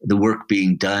document the work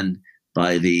being done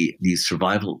by these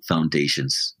survival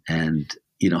foundations. And,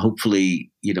 you know, hopefully,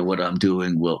 you know, what I'm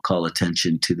doing will call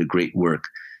attention to the great work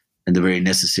and the very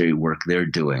necessary work they're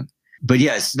doing. But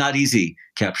yeah, it's not easy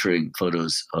capturing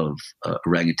photos of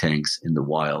orangutans in the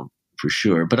wild, for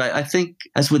sure. But I think,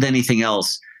 as with anything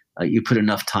else, you put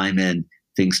enough time in,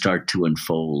 things start to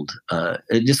unfold.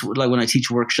 Just like when I teach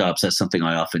workshops, that's something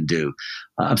I often do.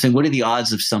 I'm saying, what are the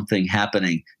odds of something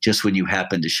happening just when you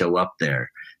happen to show up there?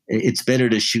 It's better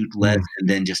to shoot less and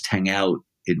then just hang out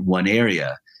in one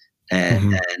area.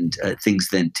 And things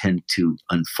then tend to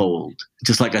unfold.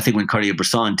 Just like I think when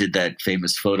Cartier-Bresson did that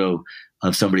famous photo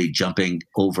of somebody jumping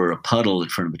over a puddle in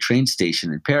front of a train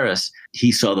station in Paris,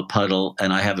 he saw the puddle,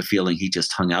 and I have a feeling he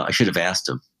just hung out. I should have asked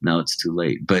him. Now it's too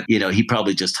late. But, you know, he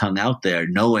probably just hung out there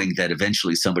knowing that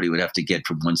eventually somebody would have to get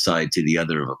from one side to the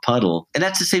other of a puddle. And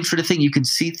that's the same sort of thing. You can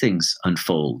see things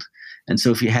unfold. And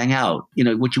so if you hang out, you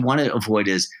know, what you want to avoid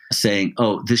is saying,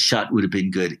 oh, this shot would have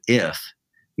been good if.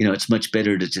 You know, it's much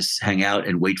better to just hang out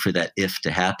and wait for that if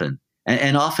to happen.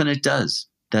 And often it does.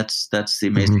 That's the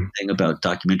amazing thing about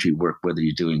documentary work, whether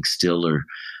you're doing still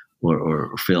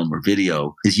or film or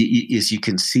video, is you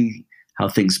can see how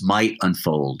things might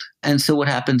unfold. And so what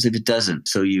happens if it doesn't?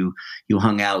 So you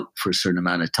hung out for a certain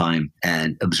amount of time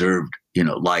and observed, you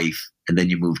know, life, and then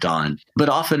you moved on. But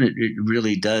often it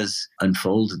really does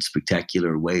unfold in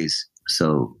spectacular ways.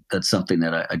 So that's something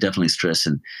that I definitely stress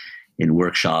in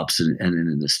workshops and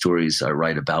in the stories I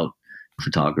write about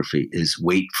photography, is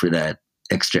wait for that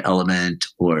extra element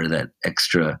or that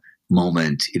extra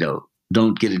moment. You know,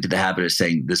 don't get into the habit of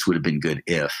saying this would have been good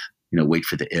if, you know, wait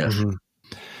for the if.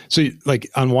 So like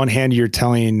on one hand, you're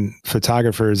telling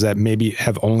photographers that maybe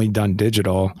have only done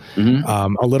digital, a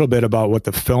little bit about what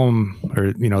the film, or,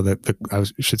 you know, I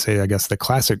should say, I guess the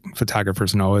classic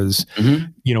photographers know is,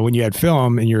 you know, when you had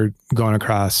film and you're going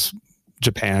across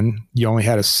Japan, you only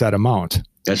had a set amount.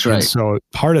 That's right. And so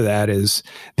part of that is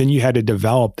then you had to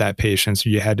develop that patience, or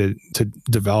you had to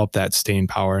develop that staying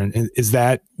power. And is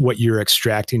that what you're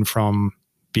extracting from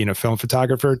being a film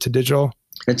photographer to digital?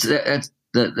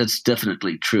 That's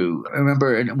definitely true. I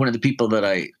remember one of the people that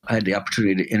I had the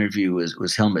opportunity to interview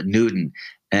was Helmut Newton,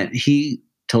 and he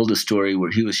told a story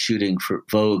where he was shooting for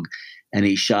Vogue, and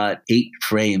he shot 8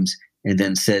 frames. And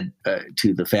then said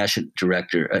to the fashion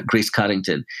director, Grace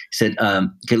Coddington, said,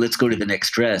 okay, let's go to the next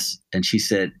dress. And she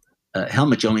said,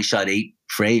 Helmut, you only shot 8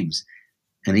 frames.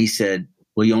 And he said,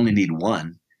 well, you only need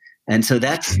 1. And so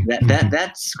that's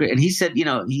great. And he said, you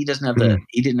know, he didn't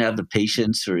have the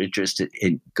patience or interest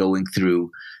in going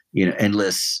through, you know,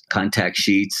 endless contact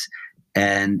sheets.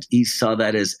 And he saw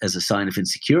that as a sign of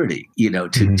insecurity, you know,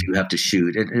 to have to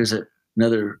shoot. And there's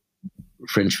another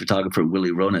French photographer,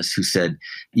 Willy Ronas, who said,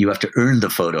 you have to earn the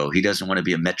photo. He doesn't want to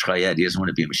be a mitraillette. He doesn't want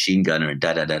to be a machine gunner and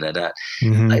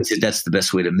I said, that's the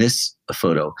best way to miss a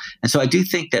photo. And so I do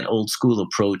think that old school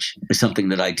approach is something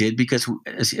that I did because,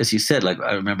 as you said, like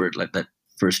I remember like that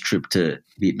first trip to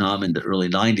Vietnam in the early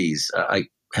 90s, I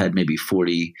had maybe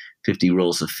 40, 50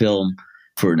 rolls of film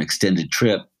for an extended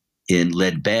trip in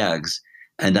lead bags.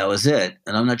 And that was it.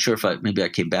 And I'm not sure if maybe I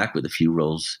came back with a few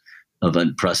rolls of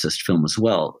unprocessed film as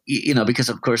well, you know, because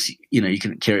of course, you know, you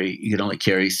can only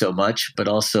carry so much, but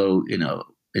also, you know,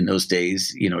 in those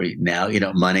days, you know, now, you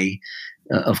know, money,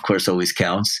 of course, always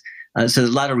counts. So there's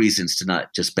a lot of reasons to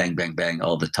not just bang, bang, bang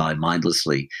all the time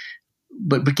mindlessly.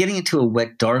 but getting into a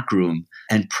wet dark room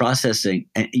and processing,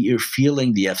 and you're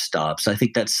feeling the f-stops, I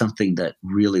think that's something that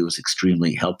really was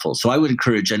extremely helpful. So I would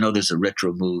encourage, I know there's a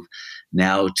retro move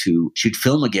now to shoot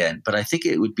film again, but I think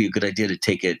it would be a good idea to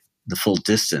take it the full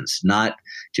distance, not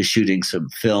just shooting some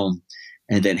film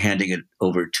and then handing it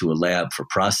over to a lab for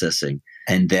processing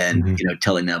and then,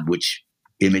 telling them which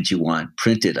image you want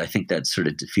printed. I think that's sort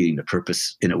of defeating the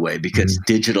purpose in a way, because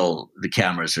digital, the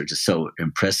cameras are just so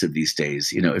impressive these days.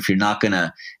 If you're not going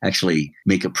to actually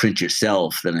make a print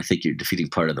yourself, then I think you're defeating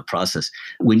part of the process.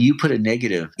 When you put a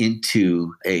negative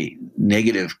into a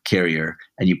negative carrier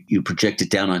and you project it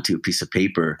down onto a piece of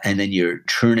paper, and then you're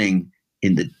turning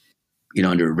in the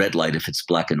under a red light, if it's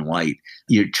black and white,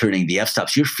 you're turning the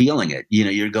f-stops, you're feeling it.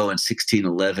 You're going 16,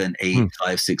 11, 8,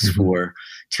 5, 6, 4,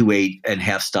 2, 8, and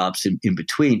half stops in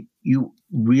between. You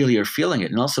really are feeling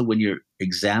it. And also when you're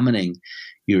examining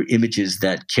your images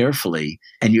that carefully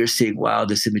and you're saying, wow,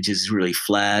 this image is really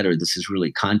flat, or this is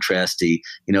really contrasty,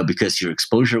 because your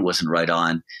exposure wasn't right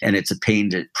on and it's a pain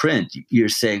to print, you're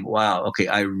saying, wow, okay,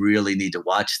 I really need to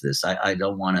watch this. I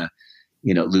don't want to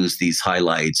lose these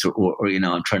highlights or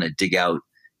I'm trying to dig out,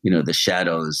 the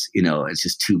shadows, it's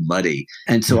just too muddy.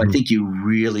 And so I think you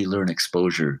really learn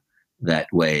exposure that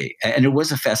way. And there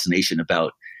was a fascination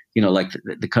about, like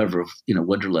the cover of,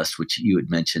 Wonderlust, which you had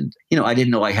mentioned. I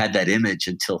didn't know I had that image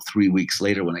until 3 weeks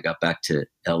later when I got back to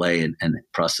LA and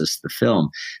processed the film.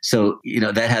 So,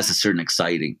 that has a certain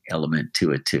exciting element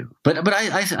to it too. But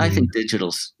I think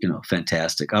digital's,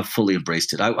 fantastic. I've fully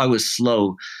embraced it. I was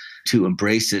slow to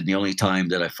embrace it. And the only time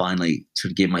that I finally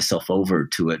sort of gave myself over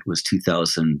to it was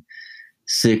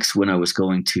 2006 when I was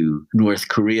going to North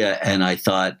Korea, and I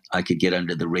thought I could get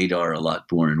under the radar a lot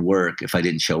more in work if I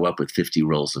didn't show up with 50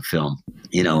 rolls of film,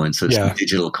 and so some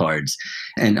digital cards.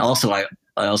 And also I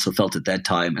also felt at that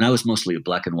time, and I was mostly a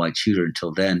black and white shooter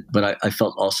until then, but I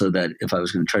felt also that if I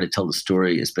was going to try to tell the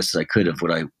story as best as I could of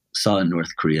what I saw in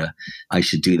North Korea, I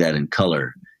should do that in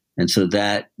color. And so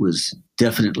that was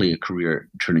definitely a career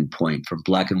turning point, from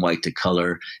black and white to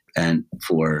color and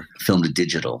for film to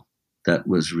digital. That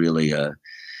was really a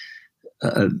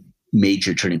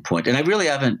major turning point. And I really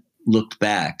haven't looked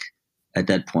back at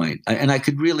that point. And I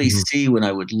could really see when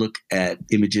I would look at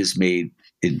images made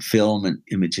in film and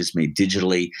images made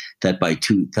digitally that by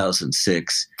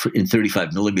 2006, in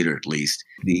 35 millimeter at least,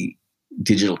 the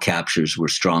digital captures were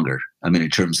stronger. I mean, in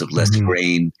terms of less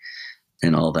grain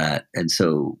and all that. And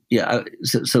so, I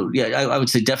would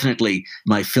say definitely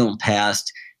my film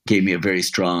past gave me a very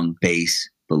strong base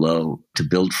below to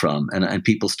build from. And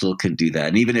people still can do that.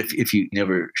 And even if you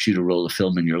never shoot a roll of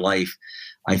film in your life,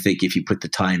 I think if you put the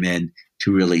time in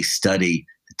to really study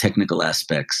the technical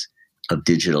aspects of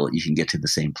digital, you can get to the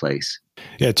same place.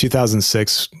 Yeah,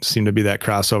 2006 seemed to be that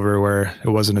crossover where it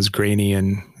wasn't as grainy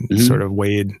and sort of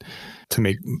weighed to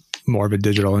make more of a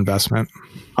digital investment.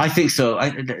 I think so.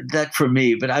 That for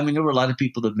me, but I mean, there were a lot of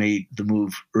people that made the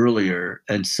move earlier.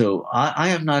 And so I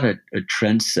am not a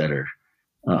trendsetter,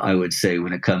 I would say,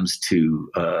 when it comes to,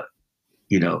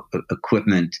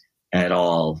 equipment at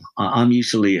all. I'm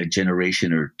usually a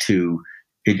generation or two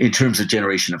in terms of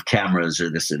generation of cameras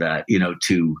or this or that,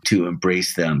 to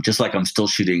embrace them. Just like I'm still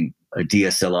shooting a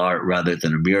DSLR rather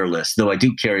than a mirrorless, though I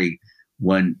do carry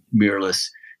one mirrorless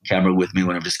camera with me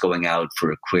when I'm just going out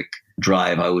for a quick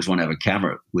drive. I always want to have a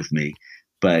camera with me.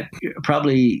 But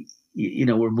probably,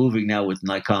 we're moving now with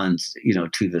Nikon's,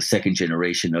 to the second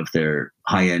generation of their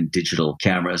high-end digital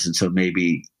cameras. And so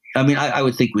maybe, I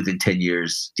would think within 10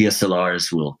 years,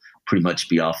 DSLRs will pretty much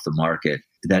be off the market,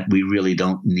 that we really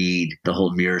don't need the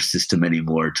whole mirror system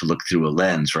anymore to look through a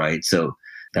lens, right? So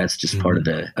that's just part of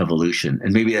the evolution.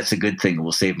 And maybe that's a good thing. It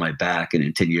will save my back. And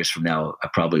in 10 years from now, I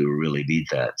probably will really need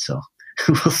that. So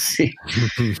we'll see.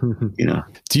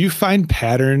 Do you find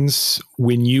patterns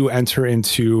when you enter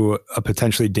into a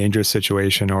potentially dangerous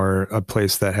situation or a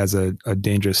place that has a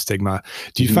dangerous stigma?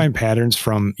 Do you find patterns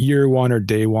from year one or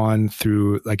day one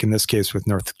through, like in this case with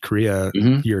North Korea,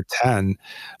 year 10?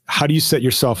 How do you set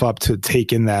yourself up to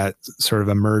take in that sort of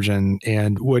immersion?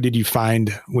 And what did you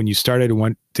find when you started? And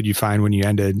what did you find when you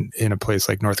ended in a place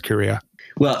like North Korea?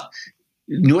 Well,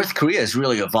 North Korea has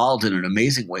really evolved in an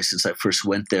amazing way since I first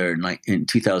went there in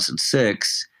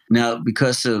 2006. Now,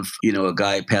 because of, a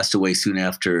guy passed away soon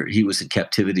after, he was in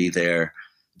captivity there,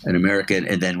 an American.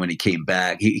 And then when he came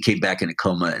back in a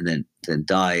coma and then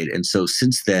died. And so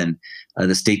since then,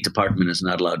 the State Department has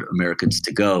not allowed Americans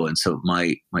to go. And so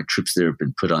my trips there have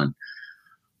been put on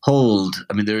hold.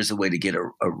 There is a way to get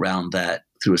around that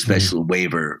through a special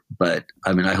waiver, but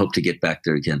I hope to get back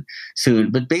there again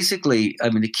soon. But basically,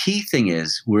 the key thing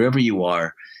is wherever you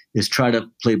are is try to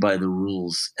play by the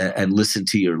rules and listen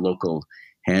to your local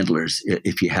handlers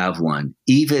if you have one.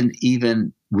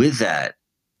 Even with that,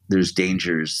 there's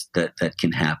dangers that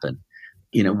can happen.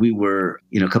 We were,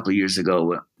 a couple of years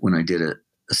ago when I did a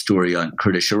story on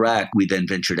Kurdish Iraq, we then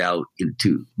ventured out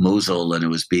into Mosul, and it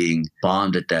was being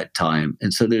bombed at that time.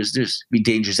 And so there's be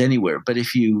dangers anywhere. But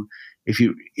if you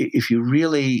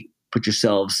really put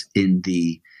yourselves in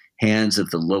the hands of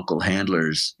the local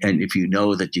handlers, and if you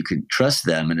know that you can trust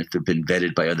them, and if they've been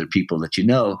vetted by other people that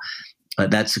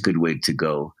that's a good way to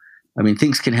go. I mean,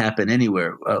 things can happen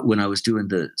anywhere. When I was doing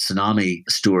the tsunami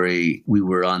story, we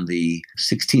were on the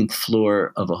 16th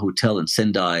floor of a hotel in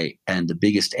Sendai, and the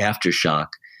biggest aftershock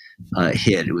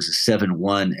hit. It was a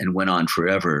 7.1 and went on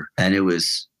forever. And it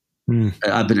was,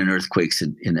 I've been in earthquakes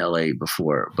in LA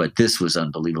before, but this was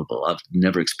unbelievable. I've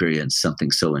never experienced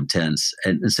something so intense.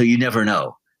 And so you never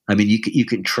know. I mean, you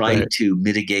can try to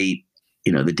mitigate,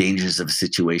 the dangers of a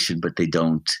situation, but they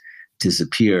don't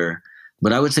disappear.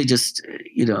 But I would say just,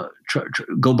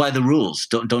 go by the rules.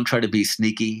 Don't try to be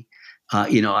sneaky.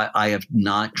 I have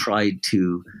not tried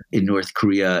to, in North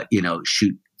Korea,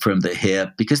 shoot from the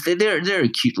hip, because they're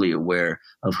acutely aware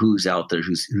of who's out there,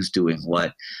 who's doing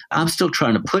what. I'm still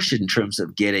trying to push it in terms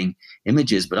of getting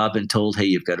images, but I've been told, hey,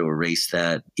 you've got to erase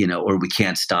that, or we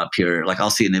can't stop here. Like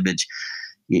I'll see an image,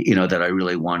 that I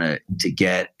really want to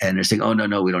get, and they're saying, oh,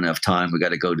 no, we don't have time. We got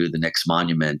to go to the next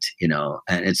monument,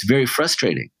 and it's very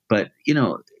frustrating. But,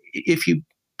 if you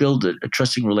build a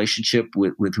trusting relationship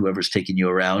with whoever's taking you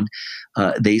around,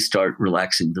 they start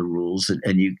relaxing the rules,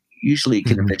 and you usually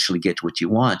can eventually get to what you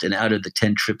want. And out of the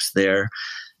 10 trips there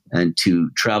and to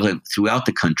traveling throughout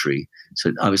the country,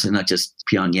 so obviously not just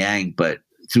Pyongyang, but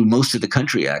through most of the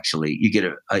country, actually, you get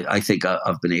I think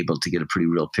I've been able to get a pretty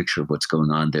real picture of what's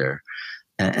going on there.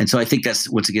 And so I think that's,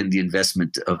 once again, the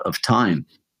investment of time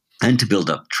and to build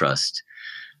up trust.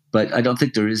 But I don't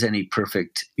think there is any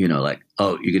perfect, like,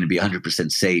 oh, you're going to be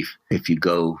 100% safe if you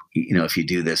go, if you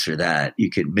do this or that. You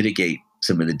can mitigate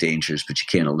some of the dangers, but you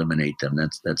can't eliminate them.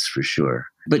 That's for sure.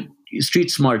 But street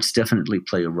smarts definitely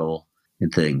play a role in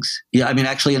things. Yeah, I mean,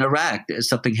 actually in Iraq,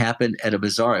 something happened at a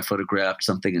bazaar. I photographed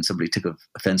something and somebody took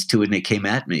offense to it and they came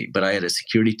at me. But I had a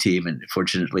security team, and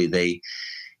fortunately they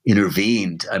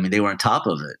intervened. I mean, they were on top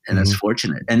of it, and that's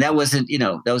fortunate. And that wasn't,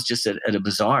 that was just at a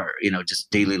bazaar, just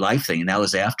daily life thing. And that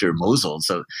was after Mosul.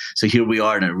 So here we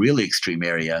are in a really extreme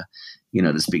area,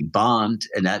 that's being bombed,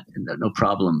 and that no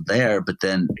problem there. But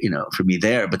then, for me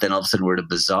there, but then all of a sudden we're at a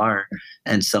bazaar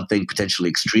and something potentially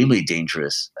extremely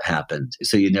dangerous happened.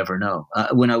 So you never know.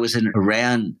 When I was in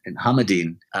Iran, in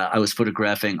Hamadan, I was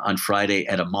photographing on Friday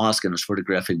at a mosque, and I was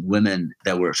photographing women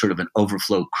that were sort of an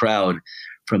overflow crowd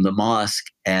from the mosque,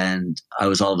 and I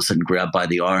was all of a sudden grabbed by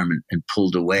the arm and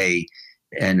pulled away.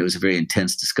 And it was a very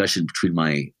intense discussion between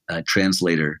my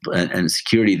translator and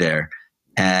security there.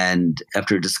 And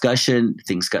after a discussion,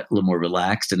 things got a little more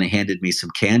relaxed, and they handed me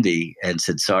some candy and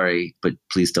said, sorry, but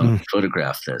please don't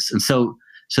photograph this. And so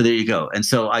there you go. And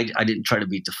so I didn't try to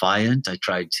be defiant. I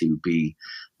tried to be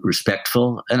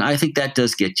respectful. And I think that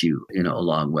does get you, a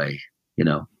long way,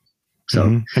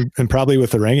 So, and probably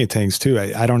with orangutans too.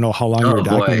 I don't know how long you were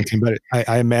documenting, but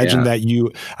I imagine that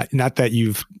not that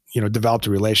you've, developed a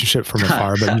relationship from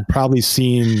afar, but you've probably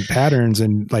seen patterns.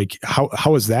 And like,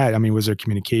 how was that? I mean, was there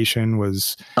communication?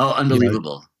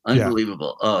 Unbelievable.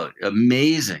 Unbelievable. Oh,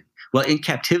 amazing. Well, in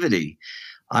captivity,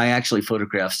 I actually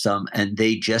photographed some, and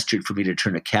they gestured for me to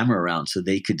turn a camera around so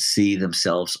they could see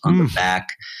themselves on the back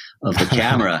of the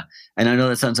camera. And I know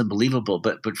that sounds unbelievable,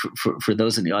 but for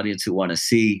those in the audience who want to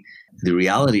see the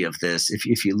reality of this,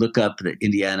 if you look up the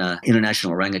Indiana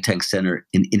International Orangutan Center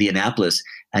in Indianapolis,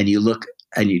 and you look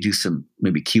and you do some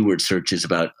maybe keyword searches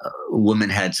about a woman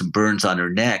had some burns on her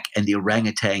neck, and the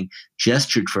orangutan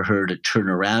gestured for her to turn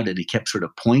around, and he kept sort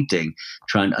of pointing,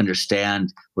 trying to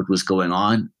understand what was going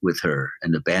on with her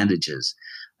and the bandages.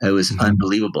 It was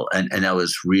unbelievable. And that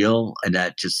was real. And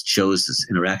that just shows this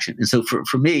interaction. And so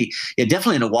for me,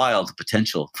 definitely in the wild, the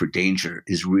potential for danger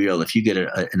is real. If you get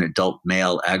an adult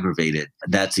male aggravated,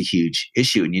 that's a huge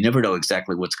issue. And you never know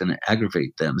exactly what's going to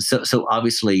aggravate them. So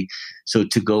obviously,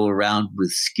 to go around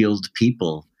with skilled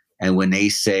people, and when they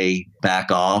say back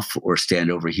off or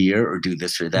stand over here or do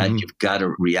this or that, you've got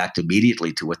to react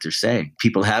immediately to what they're saying.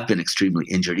 People have been extremely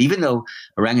injured, even though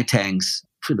orangutans,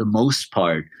 for the most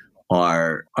part,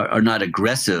 are not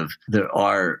aggressive. There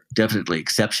are definitely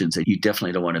exceptions, and you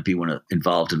definitely don't want to be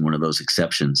involved in one of those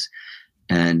exceptions.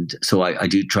 And so I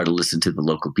do try to listen to the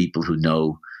local people who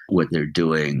know what they're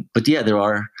doing. But there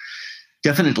are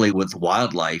definitely with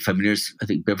wildlife. I mean, I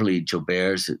think Beverly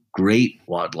Jobert's a great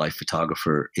wildlife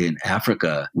photographer in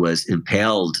Africa, was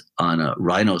impaled on a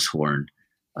rhino's horn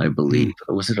I believe.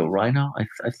 Was it a rhino? I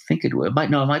think it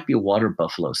might be a water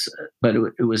buffalo, but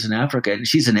it was in Africa, and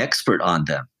she's an expert on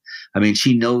them. I mean,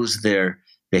 she knows their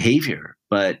behavior,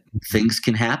 but things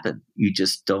can happen. You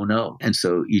just don't know. And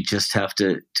so you just have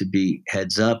to be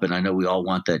heads up. And I know we all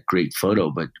want that great photo,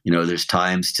 but there's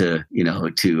times to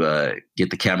get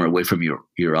the camera away from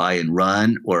your eye and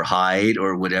run or hide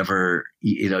or whatever,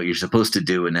 you're supposed to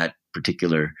do in that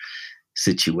particular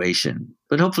situation.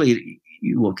 But hopefully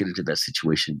you won't get into that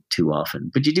situation too often.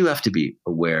 But you do have to be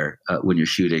aware when you're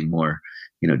shooting more,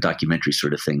 documentary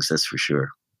sort of things. That's for sure.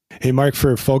 Hey, Mark,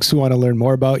 for folks who want to learn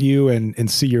more about you and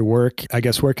see your work, I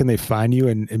guess, where can they find you,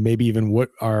 and maybe even what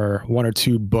are one or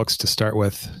two books to start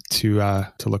with to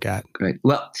look at? Great.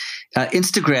 Well,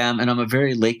 Instagram, and I'm a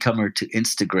very latecomer to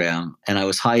Instagram, and I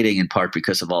was hiding in part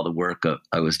because of all the work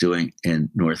I was doing in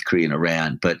North Korea and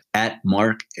Iran. But at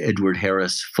Mark Edward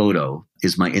Harris Photo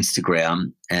is my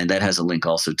Instagram, and that has a link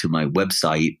also to my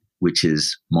website, which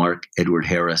is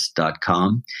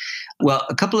markedwardharris.com. Well,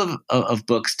 a couple of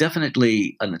books,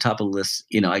 definitely on the top of the list.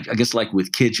 I guess like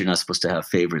with kids, you're not supposed to have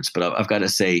favorites, but I've got to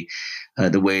say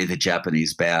The Way of the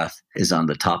Japanese Bath is on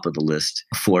the top of the list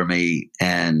for me.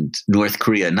 And North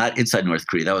Korea, not Inside North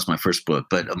Korea, that was my first book,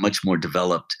 but a much more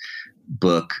developed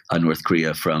book on North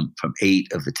Korea from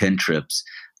 8 of the 10 trips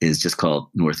is just called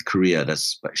North Korea.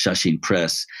 That's by Shashin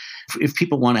Press. If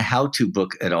people want a how-to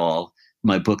book at all,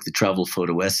 my book, The Travel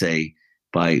Photo Essay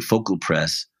by Focal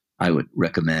Press, I would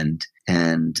recommend.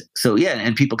 And so,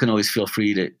 and people can always feel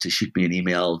free to shoot me an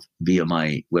email via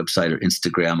my website or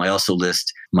Instagram. I also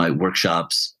list my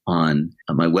workshops on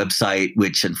my website,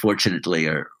 which unfortunately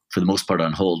are for the most part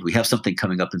on hold. We have something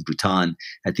coming up in Bhutan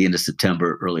at the end of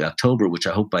September, early October, which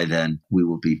I hope by then we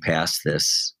will be past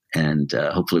this. And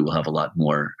hopefully we'll have a lot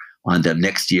more on them.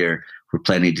 Next year, we're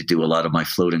planning to do a lot of my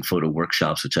floating photo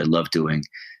workshops, which I love doing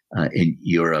in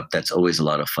Europe. That's always a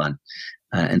lot of fun.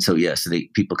 And so,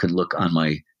 people can look on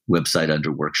my website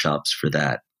under workshops for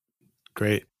that.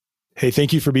 Great. Hey,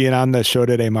 thank you for being on the show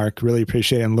today, Mark. Really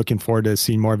appreciate it, and looking forward to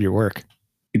seeing more of your work.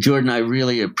 Jordan, I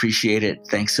really appreciate it.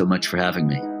 Thanks so much for having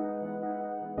me.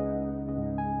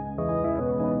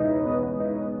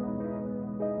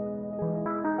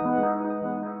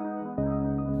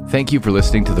 Thank you for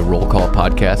listening to the Roll Call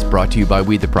podcast brought to you by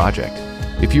We The Project.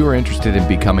 If you are interested in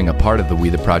becoming a part of the We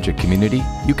The Project community,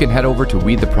 you can head over to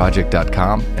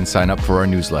wetheproject.com and sign up for our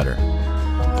newsletter.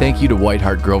 Thank you to White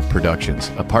Hart Grove Productions,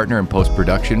 a partner in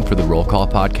post-production for the Roll Call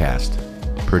podcast.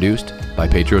 Produced by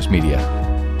Petros Media.